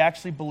wives. We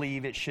actually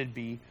believe it should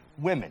be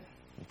women.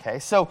 Okay?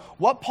 So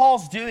what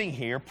Paul's doing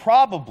here,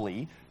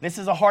 probably, this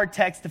is a hard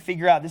text to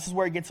figure out. This is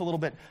where it gets a little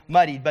bit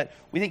muddied. But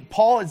we think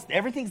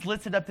everything's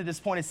listed up to this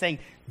point is saying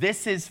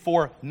this is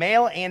for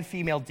male and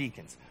female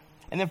deacons.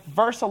 And then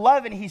verse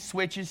 11, he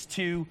switches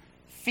to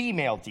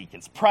female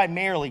deacons,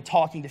 primarily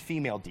talking to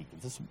female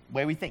deacons. This is the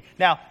way we think.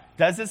 Now,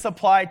 does this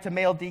apply to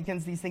male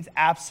deacons, these things?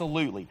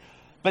 Absolutely.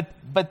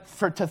 But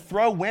to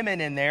throw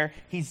women in there,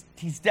 he's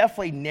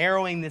definitely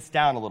narrowing this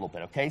down a little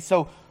bit, okay?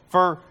 So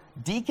for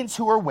deacons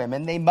who are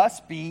women, they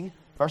must be,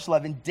 verse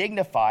 11,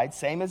 dignified,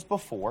 same as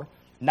before,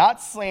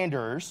 not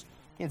slanderers,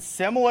 and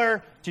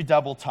similar to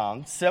double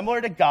tongue,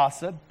 similar to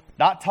gossip,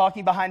 not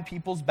talking behind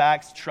people's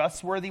backs,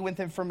 trustworthy with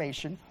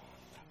information,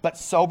 but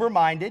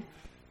sober-minded,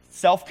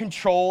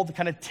 self-controlled,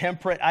 kind of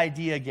temperate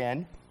idea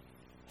again,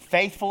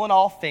 faithful in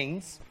all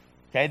things.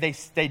 Okay,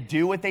 they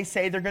do what they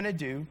say they're going to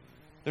do.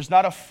 There's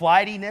not a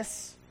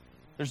flightiness.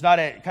 There's not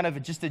a kind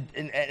of just an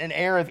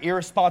air of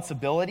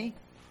irresponsibility.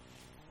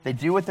 They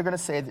do what they're going to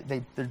say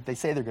they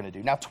say they're going to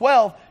do. Now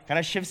 12 kind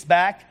of shifts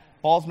back.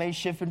 Paul's maybe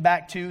shifting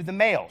back to the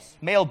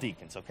male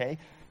deacons, okay?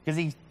 Because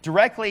he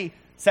directly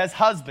says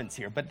husbands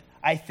here, but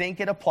I think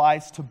it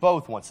applies to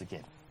both once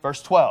again.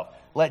 Verse 12,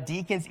 let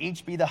deacons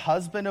each be the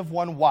husband of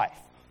one wife.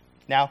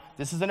 Now,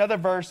 this is another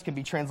verse, can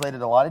be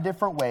translated a lot of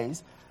different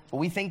ways, but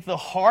we think the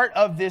heart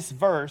of this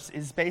verse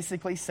is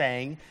basically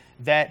saying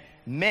that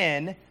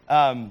men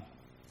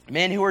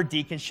who are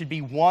deacons should be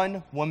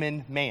one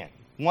woman man.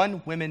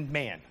 One woman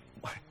man.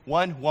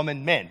 One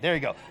woman men. There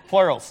you go.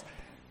 Plurals.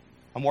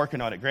 I'm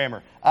working on it,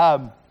 grammar.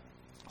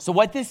 So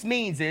what this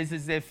means is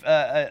if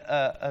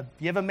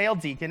you have a male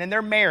deacon and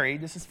they're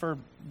married, this is for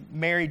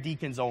married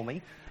deacons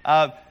only,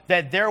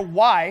 that their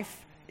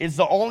wife is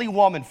the only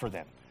woman for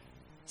them.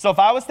 So if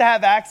I was to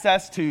have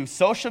access to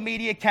social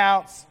media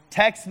accounts,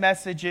 text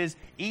messages,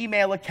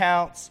 email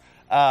accounts,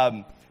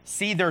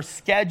 see their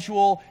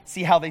schedule,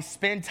 see how they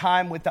spend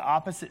time with the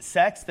opposite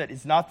sex that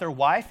is not their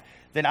wife,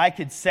 then I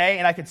could say,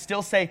 and I could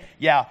still say,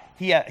 yeah,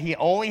 he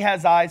only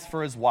has eyes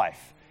for his wife.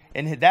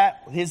 And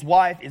that his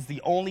wife is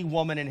the only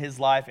woman in his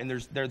life, and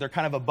they're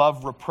kind of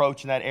above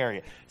reproach in that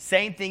area.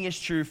 Same thing is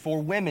true for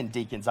women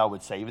deacons, I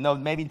would say, even though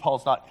maybe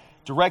Paul's not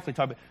directly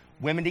talking about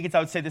women deacons, I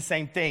would say the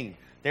same thing.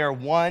 They are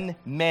one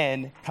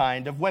men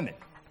kind of women,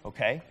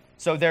 okay?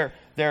 So they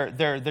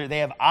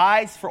have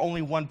eyes for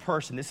only one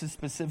person. This is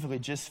specifically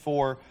just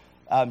for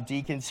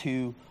deacons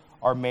who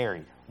are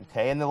married,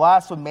 okay? And the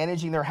last one,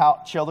 managing their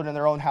children in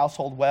their own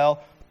household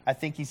well. I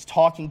think he's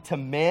talking to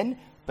men,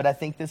 but I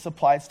think this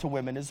applies to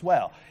women as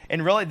well.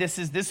 And really,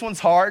 this one's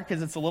hard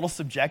because it's a little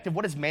subjective.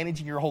 What is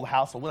managing your whole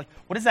household?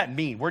 What does that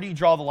mean? Where do you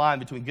draw the line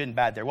between good and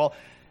bad there? Well,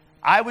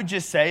 I would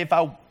just say if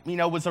I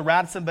was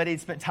around somebody and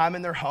spent time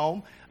in their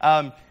home,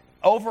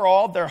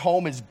 overall, their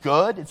home is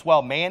good. It's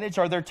well managed.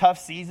 Are there tough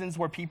seasons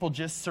where people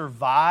just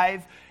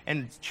survive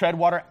and tread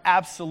water?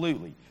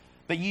 Absolutely.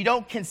 But you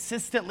don't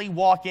consistently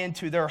walk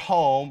into their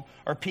home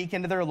or peek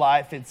into their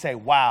life and say,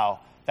 wow,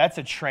 that's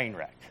a train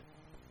wreck.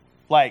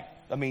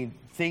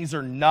 Things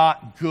are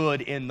not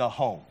good in the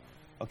home.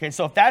 Okay,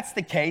 so if that's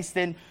the case,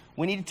 then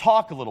we need to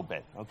talk a little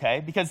bit,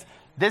 okay? Because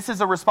this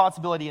is a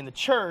responsibility in the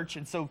church,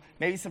 and so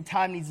maybe some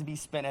time needs to be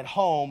spent at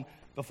home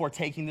before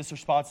taking this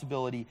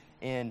responsibility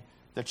in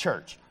the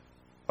church.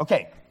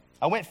 Okay,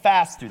 I went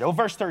fast through that.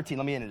 Verse 13,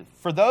 let me end it.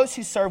 For those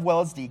who serve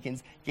well as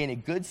deacons gain a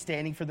good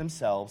standing for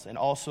themselves and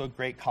also a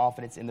great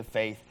confidence in the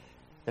faith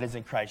that is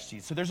in Christ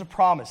Jesus. So there's a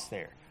promise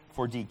there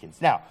for deacons.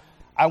 Now,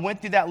 I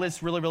went through that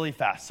list really, really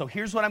fast. So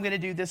here's what I'm going to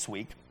do this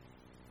week.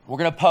 We're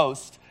going to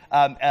post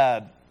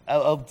a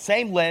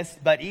same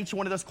list, but each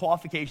one of those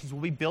qualifications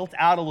will be built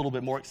out a little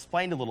bit more,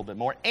 explained a little bit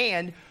more,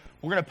 and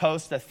we're going to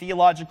post a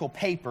theological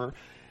paper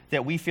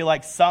that we feel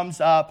like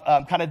sums up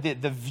kind of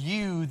the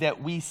view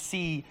that we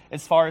see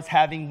as far as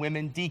having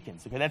women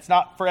deacons. Okay, that's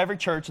not for every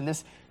church,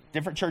 and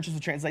different churches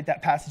will translate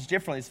that passage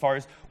differently as far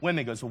as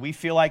women goes. But we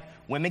feel like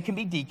women can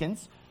be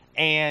deacons,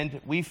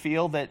 and we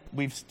feel that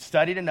we've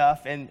studied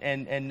enough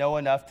and know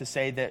enough to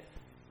say that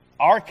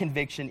our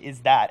conviction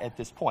is that at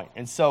this point.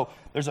 And so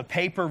there's a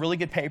paper, really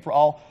good paper.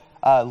 I'll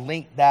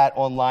link that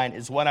online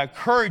as well. And I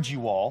encourage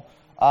you all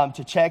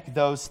to check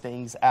those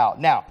things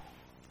out. Now,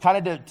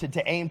 kind of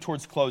to aim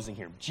towards closing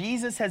here.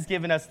 Jesus has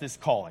given us this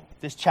calling,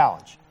 this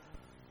challenge.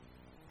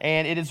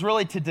 And it is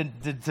really to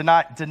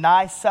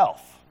deny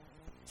self.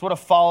 It's what a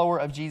follower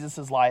of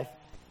Jesus' life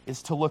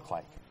is to look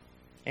like.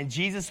 And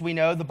Jesus, we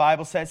know, the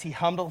Bible says he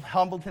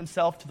humbled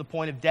himself to the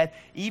point of death,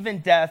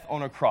 even death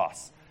on a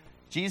cross.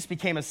 Jesus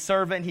became a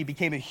servant. He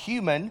became a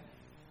human,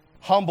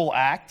 humble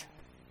act.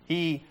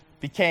 He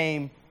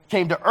came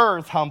to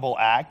earth, humble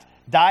act.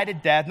 Died a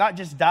death, not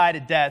just died a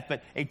death,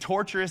 but a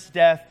torturous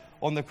death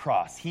on the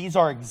cross. He's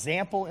our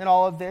example in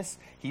all of this.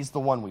 He's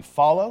the one we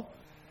follow.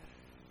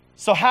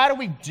 So how do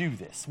we do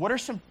this? What are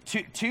some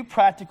two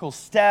practical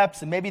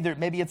steps? And maybe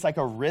it's like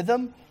a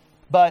rhythm,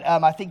 but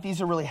I think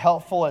these are really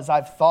helpful as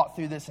I've thought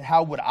through this and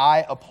how would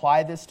I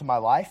apply this to my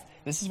life.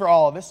 This is for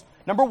all of us.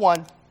 Number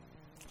one,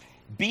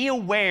 be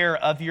aware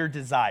of your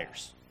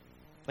desires.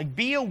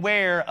 Be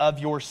aware of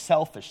your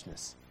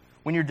selfishness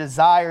when your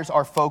desires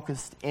are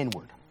focused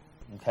inward,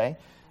 okay?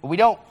 We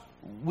don't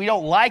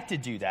like to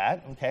do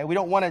that, okay? We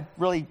don't want to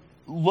really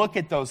look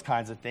at those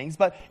kinds of things,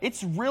 but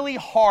it's really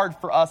hard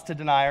for us to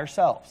deny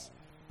ourselves.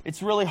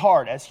 It's really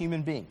hard as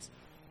human beings.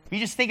 If you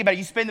just think about it,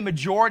 you spend the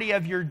majority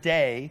of your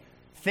day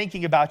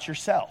thinking about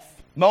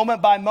yourself.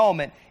 Moment by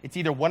moment, it's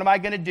either what am I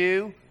going to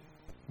do?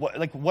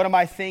 What am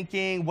I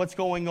thinking? What's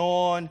going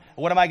on?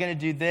 What am I going to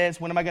do this?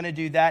 When am I going to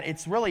do that?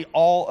 It's really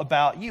all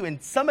about you.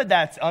 And some of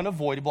that's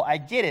unavoidable. I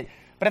get it.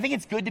 But I think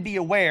it's good to be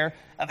aware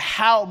of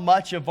how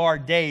much of our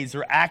days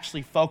are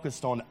actually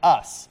focused on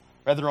us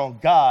rather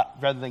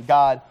than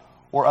God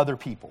or other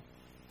people.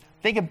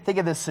 Think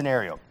of this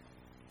scenario.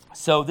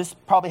 So this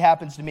probably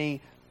happens to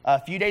me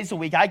a few days a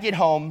week. I get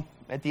home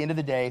at the end of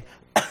the day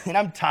and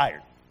I'm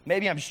tired.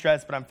 Maybe I'm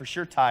stressed, but I'm for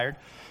sure tired.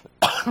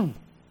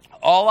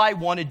 All I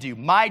want to do,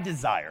 my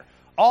desire,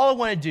 all I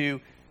want to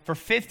do for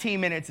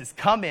 15 minutes is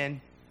come in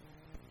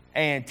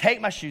and take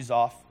my shoes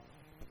off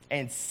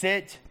and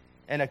sit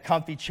in a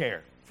comfy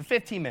chair for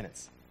 15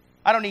 minutes.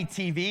 I don't need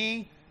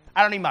TV.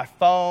 I don't need my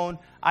phone.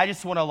 I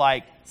just want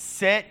to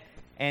sit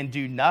and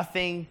do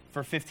nothing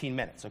for 15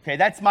 minutes, okay?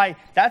 That's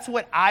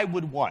what I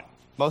would want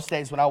most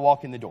days when I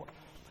walk in the door.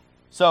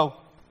 So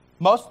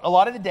a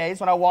lot of the days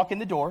when I walk in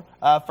the door,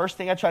 first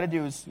thing I try to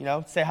do is,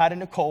 say hi to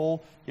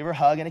Nicole, give her a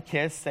hug and a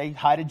kiss, say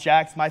hi to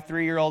Jax, my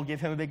 3-year-old,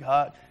 give him a big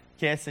hug,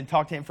 kiss, and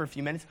talk to him for a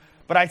few minutes.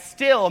 But I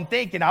still am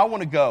thinking, I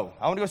want to go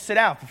sit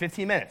down for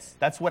 15 minutes.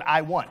 That's what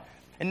I want.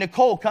 And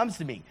Nicole comes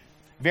to me,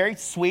 very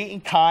sweet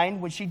and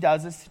kind when she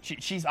does this.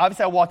 She's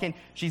obviously, I walk in,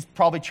 she's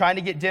probably trying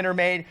to get dinner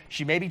made.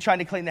 She may be trying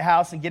to clean the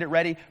house and get it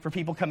ready for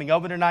people coming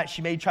over tonight.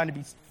 She may be trying to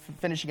be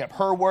finishing up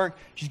her work.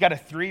 She's got a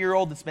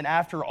 3-year-old that's been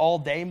after her all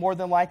day, more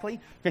than likely.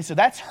 Okay, so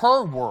that's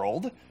her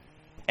world.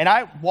 And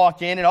I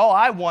walk in, and all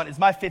I want is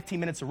my 15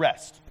 minutes of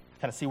rest.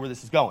 Kind of see where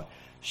this is going.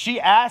 she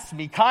asked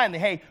me kindly,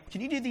 hey, can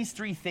you do these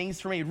 3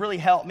 things for me? It'd really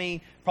help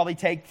me, probably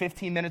take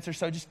 15 minutes or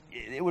so.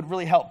 It would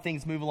really help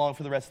things move along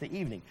for the rest of the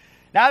evening.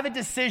 Now I have a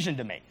decision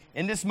to make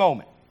in this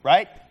moment,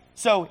 right?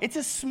 So it's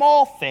a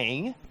small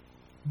thing,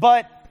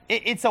 but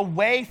it's a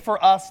way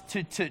for us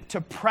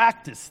to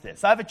practice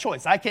this. I have a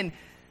choice. I can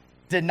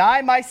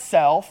deny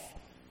myself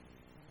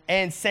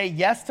and say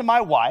yes to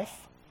my wife.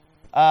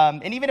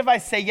 And even if I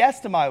say yes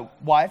to my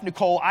wife,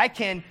 Nicole, I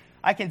can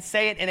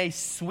say it in a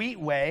sweet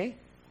way,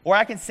 or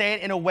I can say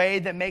it in a way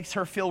that makes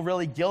her feel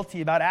really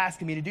guilty about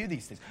asking me to do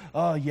these things.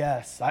 Oh,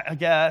 yes, I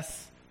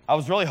guess. I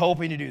was really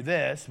hoping to do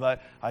this,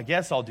 but I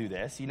guess I'll do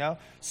this, you know?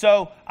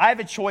 So I have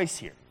a choice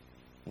here,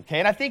 okay?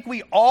 And I think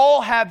we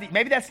all have,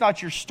 maybe that's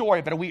not your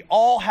story, but we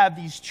all have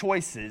these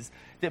choices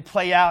that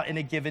play out in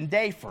a given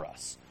day for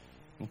us,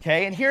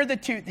 okay? And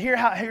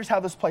here's how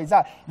this plays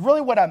out.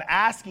 Really what I'm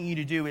asking you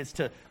to do is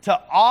to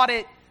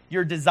audit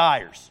your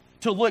desires,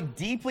 to look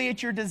deeply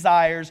at your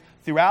desires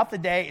throughout the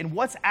day and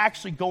what's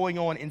actually going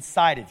on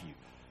inside of you.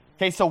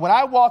 Okay, so when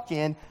I walk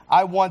in,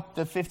 I want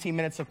the 15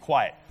 minutes of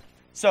quiet.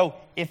 So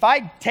if I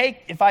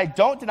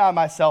don't deny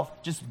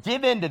myself, just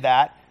give in to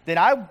that,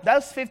 then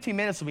those 15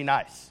 minutes will be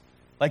nice.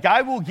 Like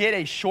I will get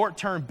a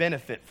short-term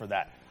benefit for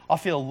that. I'll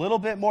feel a little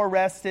bit more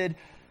rested.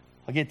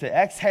 I'll get to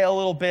exhale a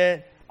little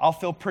bit. I'll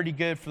feel pretty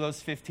good for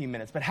those 15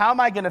 minutes. But how am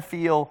I going to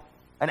feel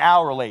an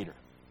hour later?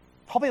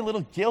 Probably a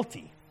little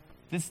guilty.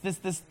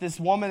 This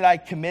woman that I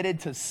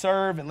committed to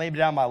serve and laid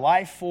down my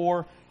life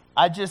for,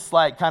 I just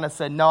kind of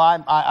said, no,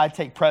 I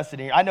take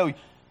precedent here. I know,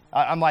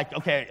 I'm like,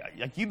 okay,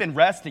 like you've been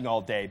resting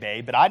all day,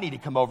 babe, but I need to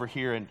come over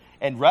here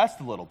and rest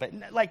a little bit.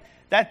 And like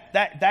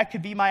that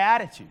could be my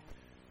attitude.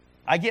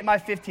 I get my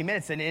 15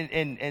 minutes,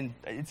 and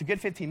it's a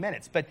good 15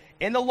 minutes. But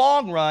in the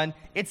long run,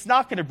 it's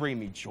not going to bring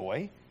me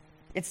joy.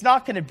 It's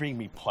not going to bring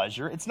me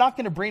pleasure. It's not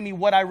going to bring me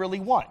what I really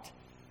want.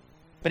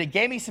 But it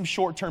gave me some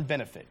short-term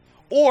benefit.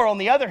 Or on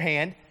the other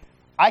hand,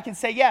 I can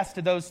say yes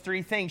to those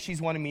 3 things she's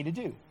wanting me to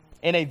do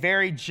in a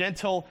very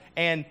gentle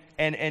and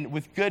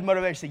with good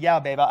motivation. Say, yeah,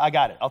 babe, I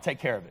got it. I'll take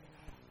care of it.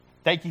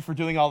 Thank you for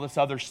doing all this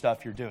other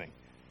stuff you're doing.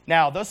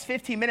 Now, those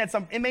 15 minutes,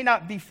 it may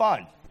not be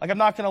fun. Like, I'm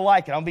not going to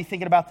like it. I'll be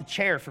thinking about the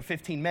chair for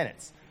 15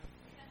 minutes.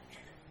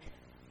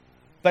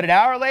 But an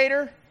hour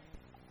later,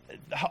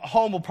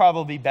 home will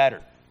probably be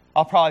better.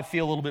 I'll probably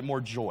feel a little bit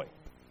more joy.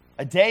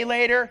 A day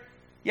later,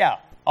 yeah,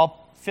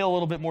 I'll feel a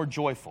little bit more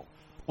joyful.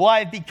 Will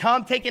I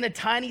have taken a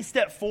tiny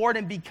step forward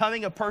and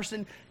becoming a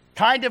person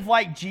kind of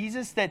like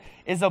Jesus that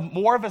is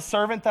more of a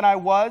servant than I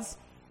was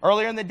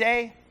earlier in the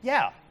day?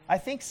 Yeah, I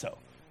think so.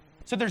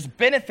 So there's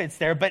benefits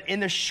there, but in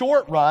the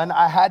short run,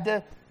 I had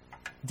to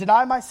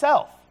deny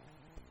myself.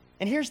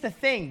 And here's the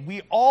thing,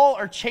 we all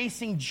are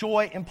chasing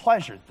joy and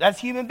pleasure.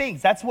 That's human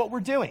beings, that's what we're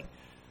doing.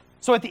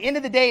 So at the end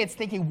of the day, it's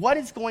thinking, what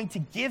is going to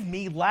give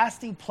me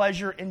lasting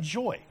pleasure and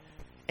joy?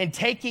 And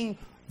taking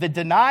the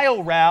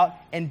denial route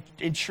and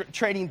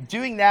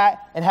doing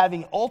that and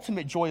having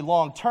ultimate joy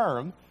long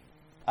term,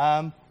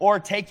 or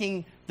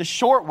taking the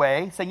short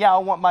way, saying, yeah, I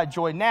want my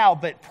joy now,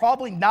 but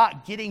probably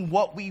not getting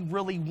what we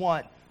really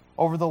want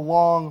over the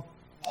long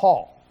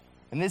haul.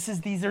 And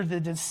these are the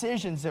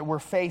decisions that we're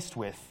faced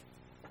with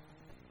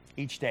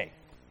each day.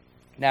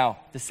 Now,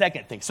 the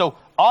second thing, so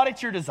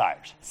audit your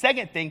desires.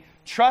 Second thing,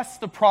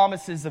 trust the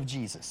promises of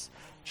Jesus.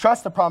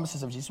 Trust the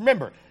promises of Jesus.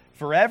 Remember,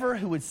 forever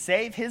who would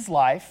save his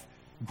life,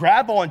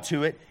 grab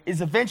onto it,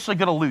 is eventually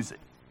going to lose it.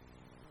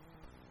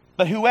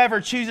 But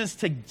whoever chooses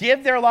to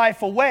give their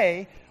life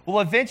away will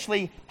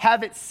eventually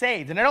have it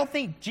saved. And I don't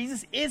think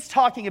Jesus is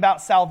talking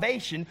about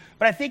salvation,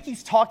 but I think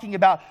he's talking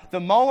about the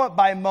moment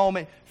by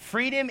moment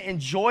freedom and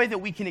joy that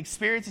we can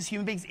experience as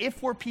human beings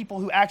if we're people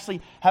who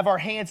actually have our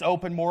hands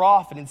open more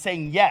often and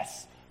saying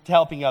yes to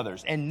helping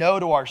others and no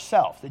to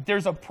ourselves.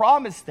 There's a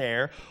promise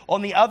there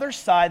on the other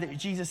side that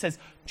Jesus says,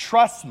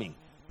 trust me.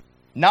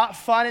 Not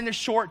fun in the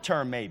short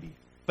term maybe,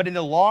 but in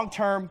the long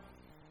term,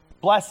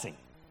 blessing,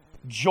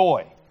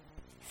 joy,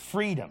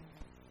 freedom.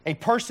 A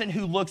person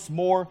who looks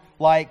more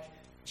like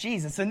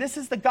Jesus. And this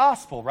is the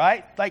gospel,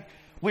 right? Like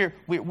we're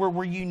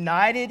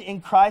united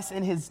in Christ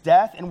in his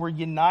death, and we're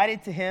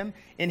united to him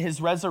in his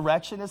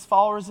resurrection as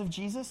followers of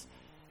Jesus.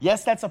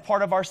 Yes, that's a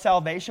part of our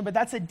salvation, but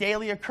that's a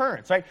daily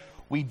occurrence, right?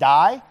 We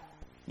die,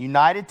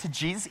 united to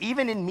Jesus.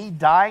 Even in me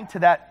dying to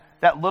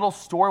that little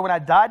story, when I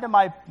died to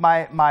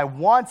my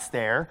wants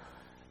there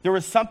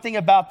was something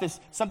about this,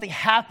 something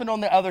happened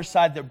on the other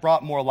side that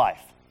brought more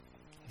life,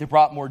 that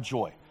brought more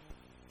joy,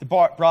 that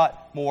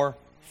brought more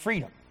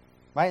freedom,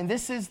 right? And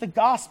this is the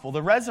gospel.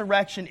 The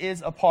resurrection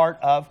is a part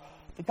of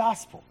the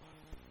gospel.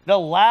 It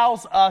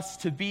allows us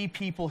to be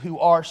people who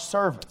are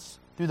servants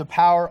through the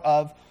power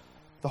of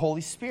the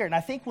Holy Spirit. And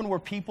I think when we're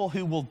people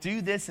who will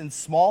do this in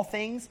small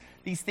things,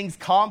 these things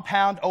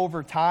compound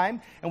over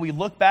time, and we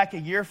look back a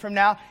year from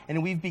now,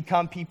 and we've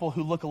become people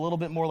who look a little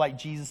bit more like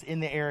Jesus in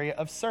the area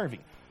of serving.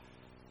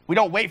 We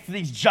don't wait for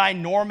these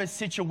ginormous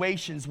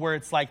situations where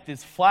it's like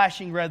this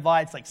flashing red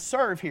lights, like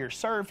serve here,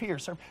 serve here,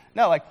 serve.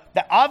 No, like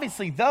that,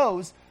 obviously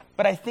those,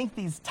 but I think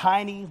these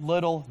tiny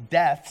little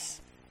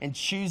deaths and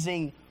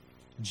choosing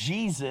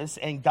Jesus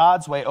and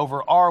God's way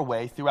over our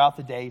way throughout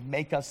the day,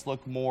 make us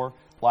look more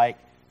like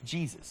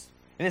Jesus.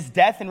 And this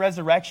death and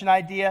resurrection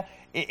idea,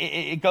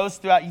 it goes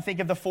throughout. You think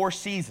of the 4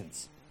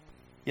 seasons.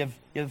 You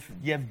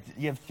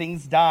have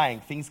things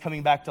dying, things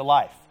coming back to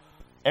life.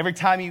 Every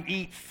time you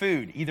eat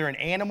food, either an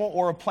animal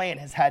or a plant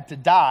has had to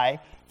die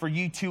for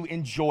you to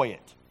enjoy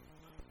it.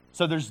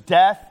 So there's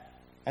death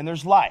and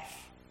there's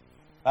life,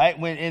 right?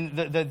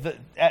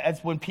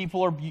 When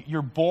people are,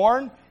 you're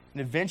born,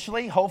 and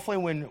eventually, hopefully,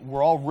 when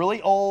we're all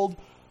really old,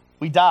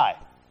 we die,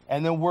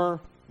 and then we're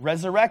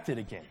resurrected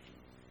again.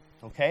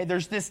 Okay?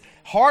 There's this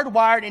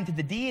hardwired into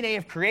the DNA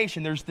of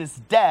creation. There's this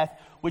death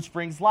which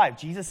brings life.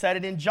 Jesus said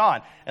it in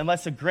John.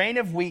 Unless a grain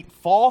of wheat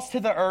falls to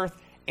the earth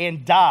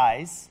and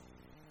dies,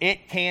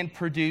 it can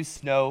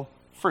produce no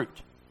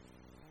fruit.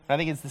 And I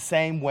think it's the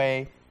same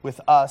way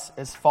with us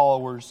as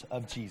followers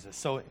of Jesus.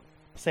 So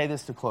say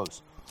this to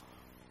close.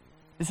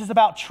 This is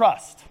about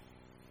trust.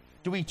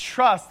 Do we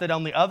trust that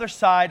on the other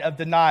side of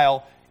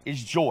denial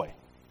is joy?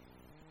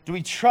 Do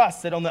we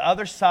trust that on the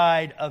other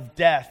side of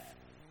death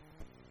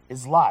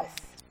is life?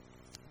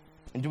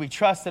 And do we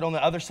trust that on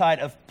the other side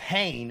of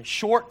pain,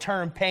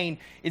 short-term pain,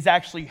 is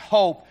actually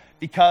hope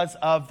because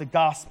of the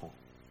gospel?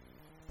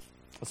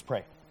 Let's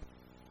pray.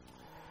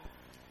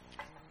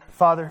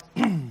 Father,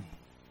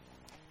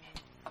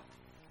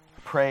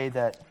 pray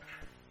that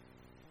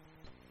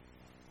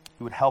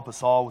you would help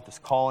us all with this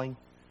calling.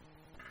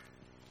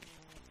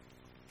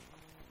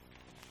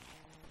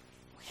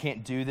 We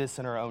can't do this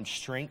in our own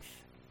strength.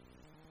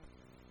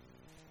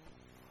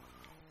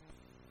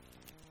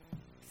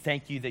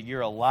 Thank you that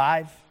you're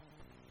alive.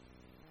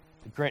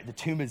 The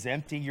tomb is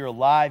empty. You're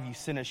alive. You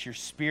sent us your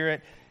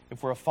Spirit.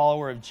 If we're a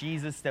follower of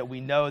Jesus, that we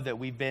know that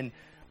we've been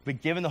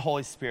given the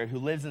Holy Spirit who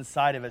lives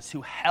inside of us,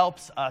 who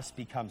helps us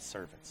become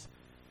servants.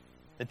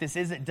 That this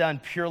isn't done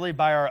purely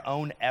by our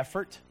own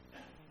effort.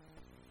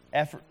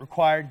 Effort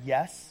required,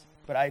 yes,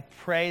 but I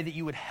pray that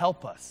you would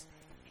help us.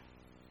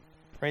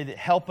 Pray that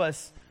help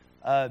us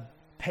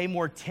pay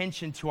more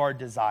attention to our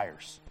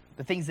desires,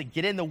 the things that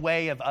get in the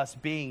way of us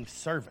being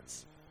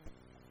servants.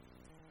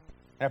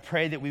 And I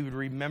pray that we would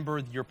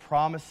remember your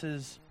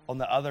promises on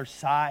the other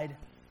side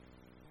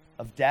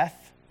of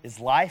death is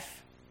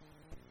life.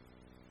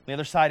 On the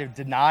other side of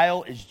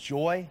denial is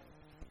joy.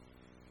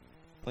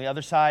 On the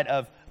other side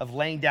of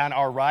laying down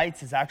our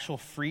rights is actual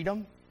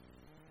freedom,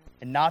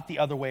 and not the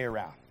other way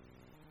around.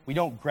 We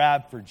don't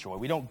grab for joy.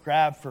 We don't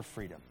grab for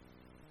freedom.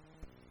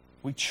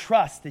 We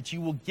trust that you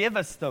will give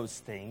us those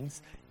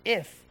things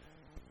if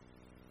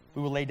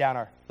we will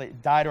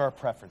die to our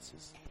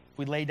preferences. If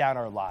we lay down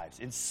our lives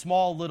in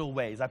small little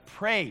ways. I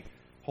pray,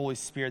 Holy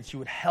Spirit, that you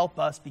would help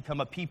us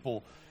become a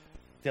people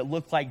that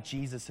look like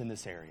Jesus in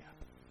this area.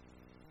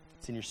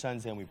 It's in your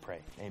Son's name we pray.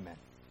 Amen.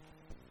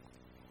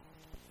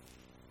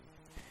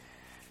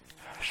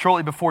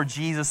 Shortly before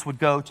Jesus would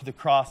go to the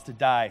cross to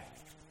die,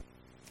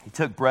 he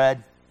took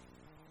bread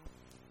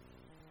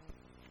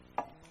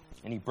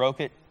and he broke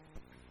it.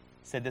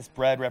 He said, "This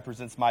bread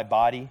represents my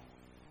body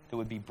that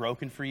would be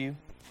broken for you."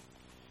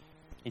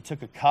 He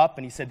took a cup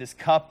and he said, "This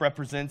cup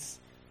represents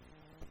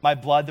my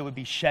blood that would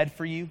be shed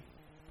for you,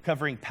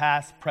 covering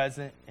past,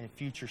 present, and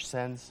future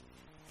sins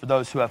for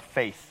those who have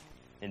faith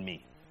in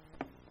me."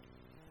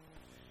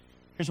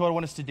 Here's what I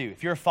want us to do.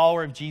 If you're a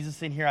follower of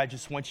Jesus in here, I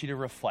just want you to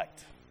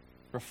reflect.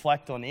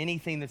 Reflect on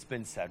anything that's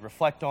been said.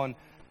 Reflect on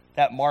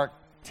that Mark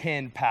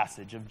 10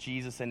 passage of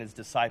Jesus and his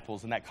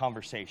disciples and that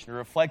conversation. Or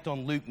reflect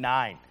on Luke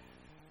 9,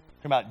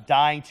 talking about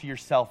dying to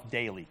yourself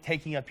daily,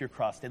 taking up your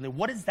cross daily.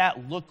 What does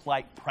that look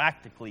like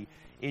practically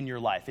in your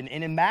life? And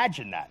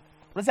imagine that.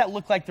 What does that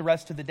look like the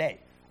rest of the day?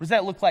 What does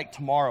that look like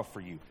tomorrow for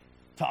you?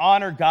 To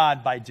honor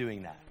God by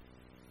doing that.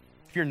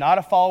 If you're not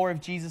a follower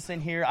of Jesus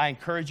in here, I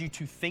encourage you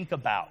to think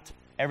about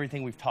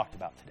everything we've talked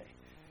about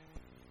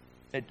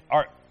today.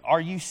 Are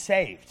you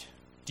saved?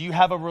 Do you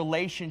have a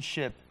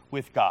relationship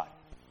with God?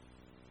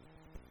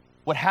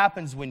 What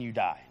happens when you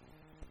die?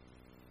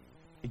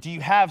 Do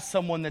you have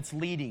someone that's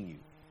leading you?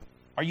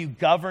 Are you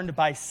governed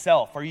by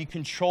self? Are you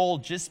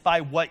controlled just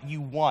by what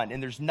you want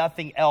and there's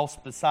nothing else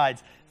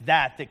besides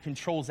that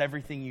controls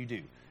everything you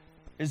do?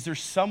 Is there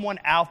someone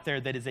out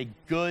there that is a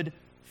good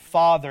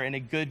Father and a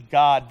good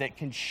God that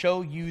can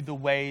show you the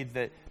way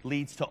that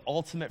leads to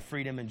ultimate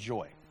freedom and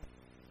joy?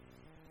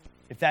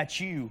 If that's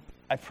you,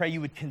 I pray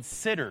you would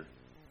consider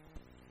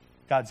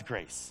God's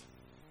grace.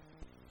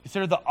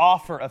 Consider the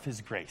offer of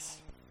his grace.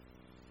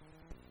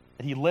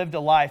 That he lived a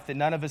life that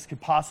none of us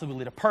could possibly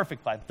lead, a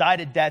perfect life,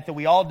 died a death that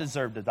we all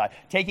deserve to die,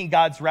 taking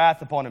God's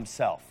wrath upon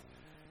himself.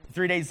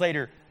 3 days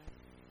later,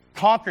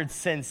 conquered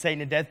sin,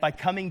 Satan, and death by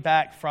coming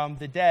back from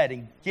the dead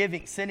and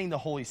sending the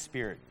Holy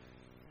Spirit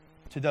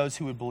to those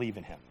who would believe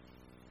in him.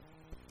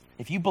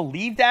 If you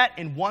believe that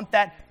and want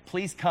that,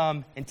 please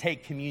come and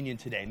take communion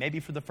today, maybe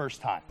for the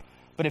first time.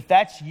 But if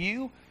that's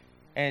you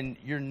and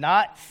you're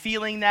not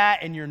feeling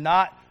that and you're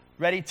not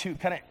ready to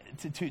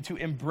to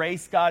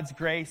embrace God's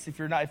grace, if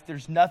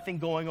there's nothing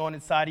going on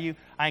inside of you,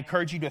 I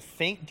encourage you to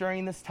think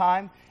during this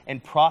time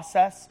and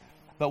process.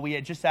 but we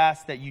had just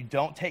asked that you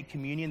don't take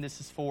communion.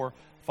 This is for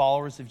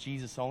followers of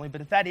Jesus only.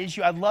 But if that is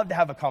you, I'd love to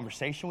have a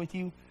conversation with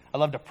you. I'd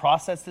love to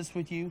process this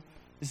with you.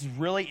 This is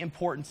really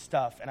important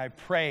stuff, and I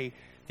pray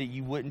that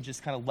you wouldn't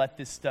just kind of let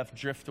this stuff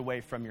drift away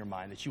from your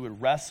mind, that you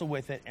would wrestle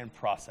with it and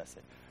process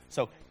it.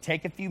 So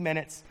take a few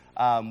minutes.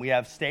 We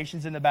have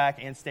stations in the back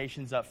and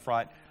stations up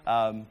front.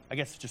 I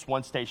guess just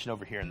one station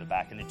over here in the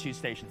back and then 2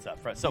 stations up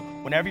front. So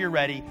whenever you're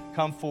ready,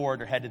 come forward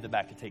or head to the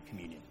back to take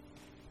communion.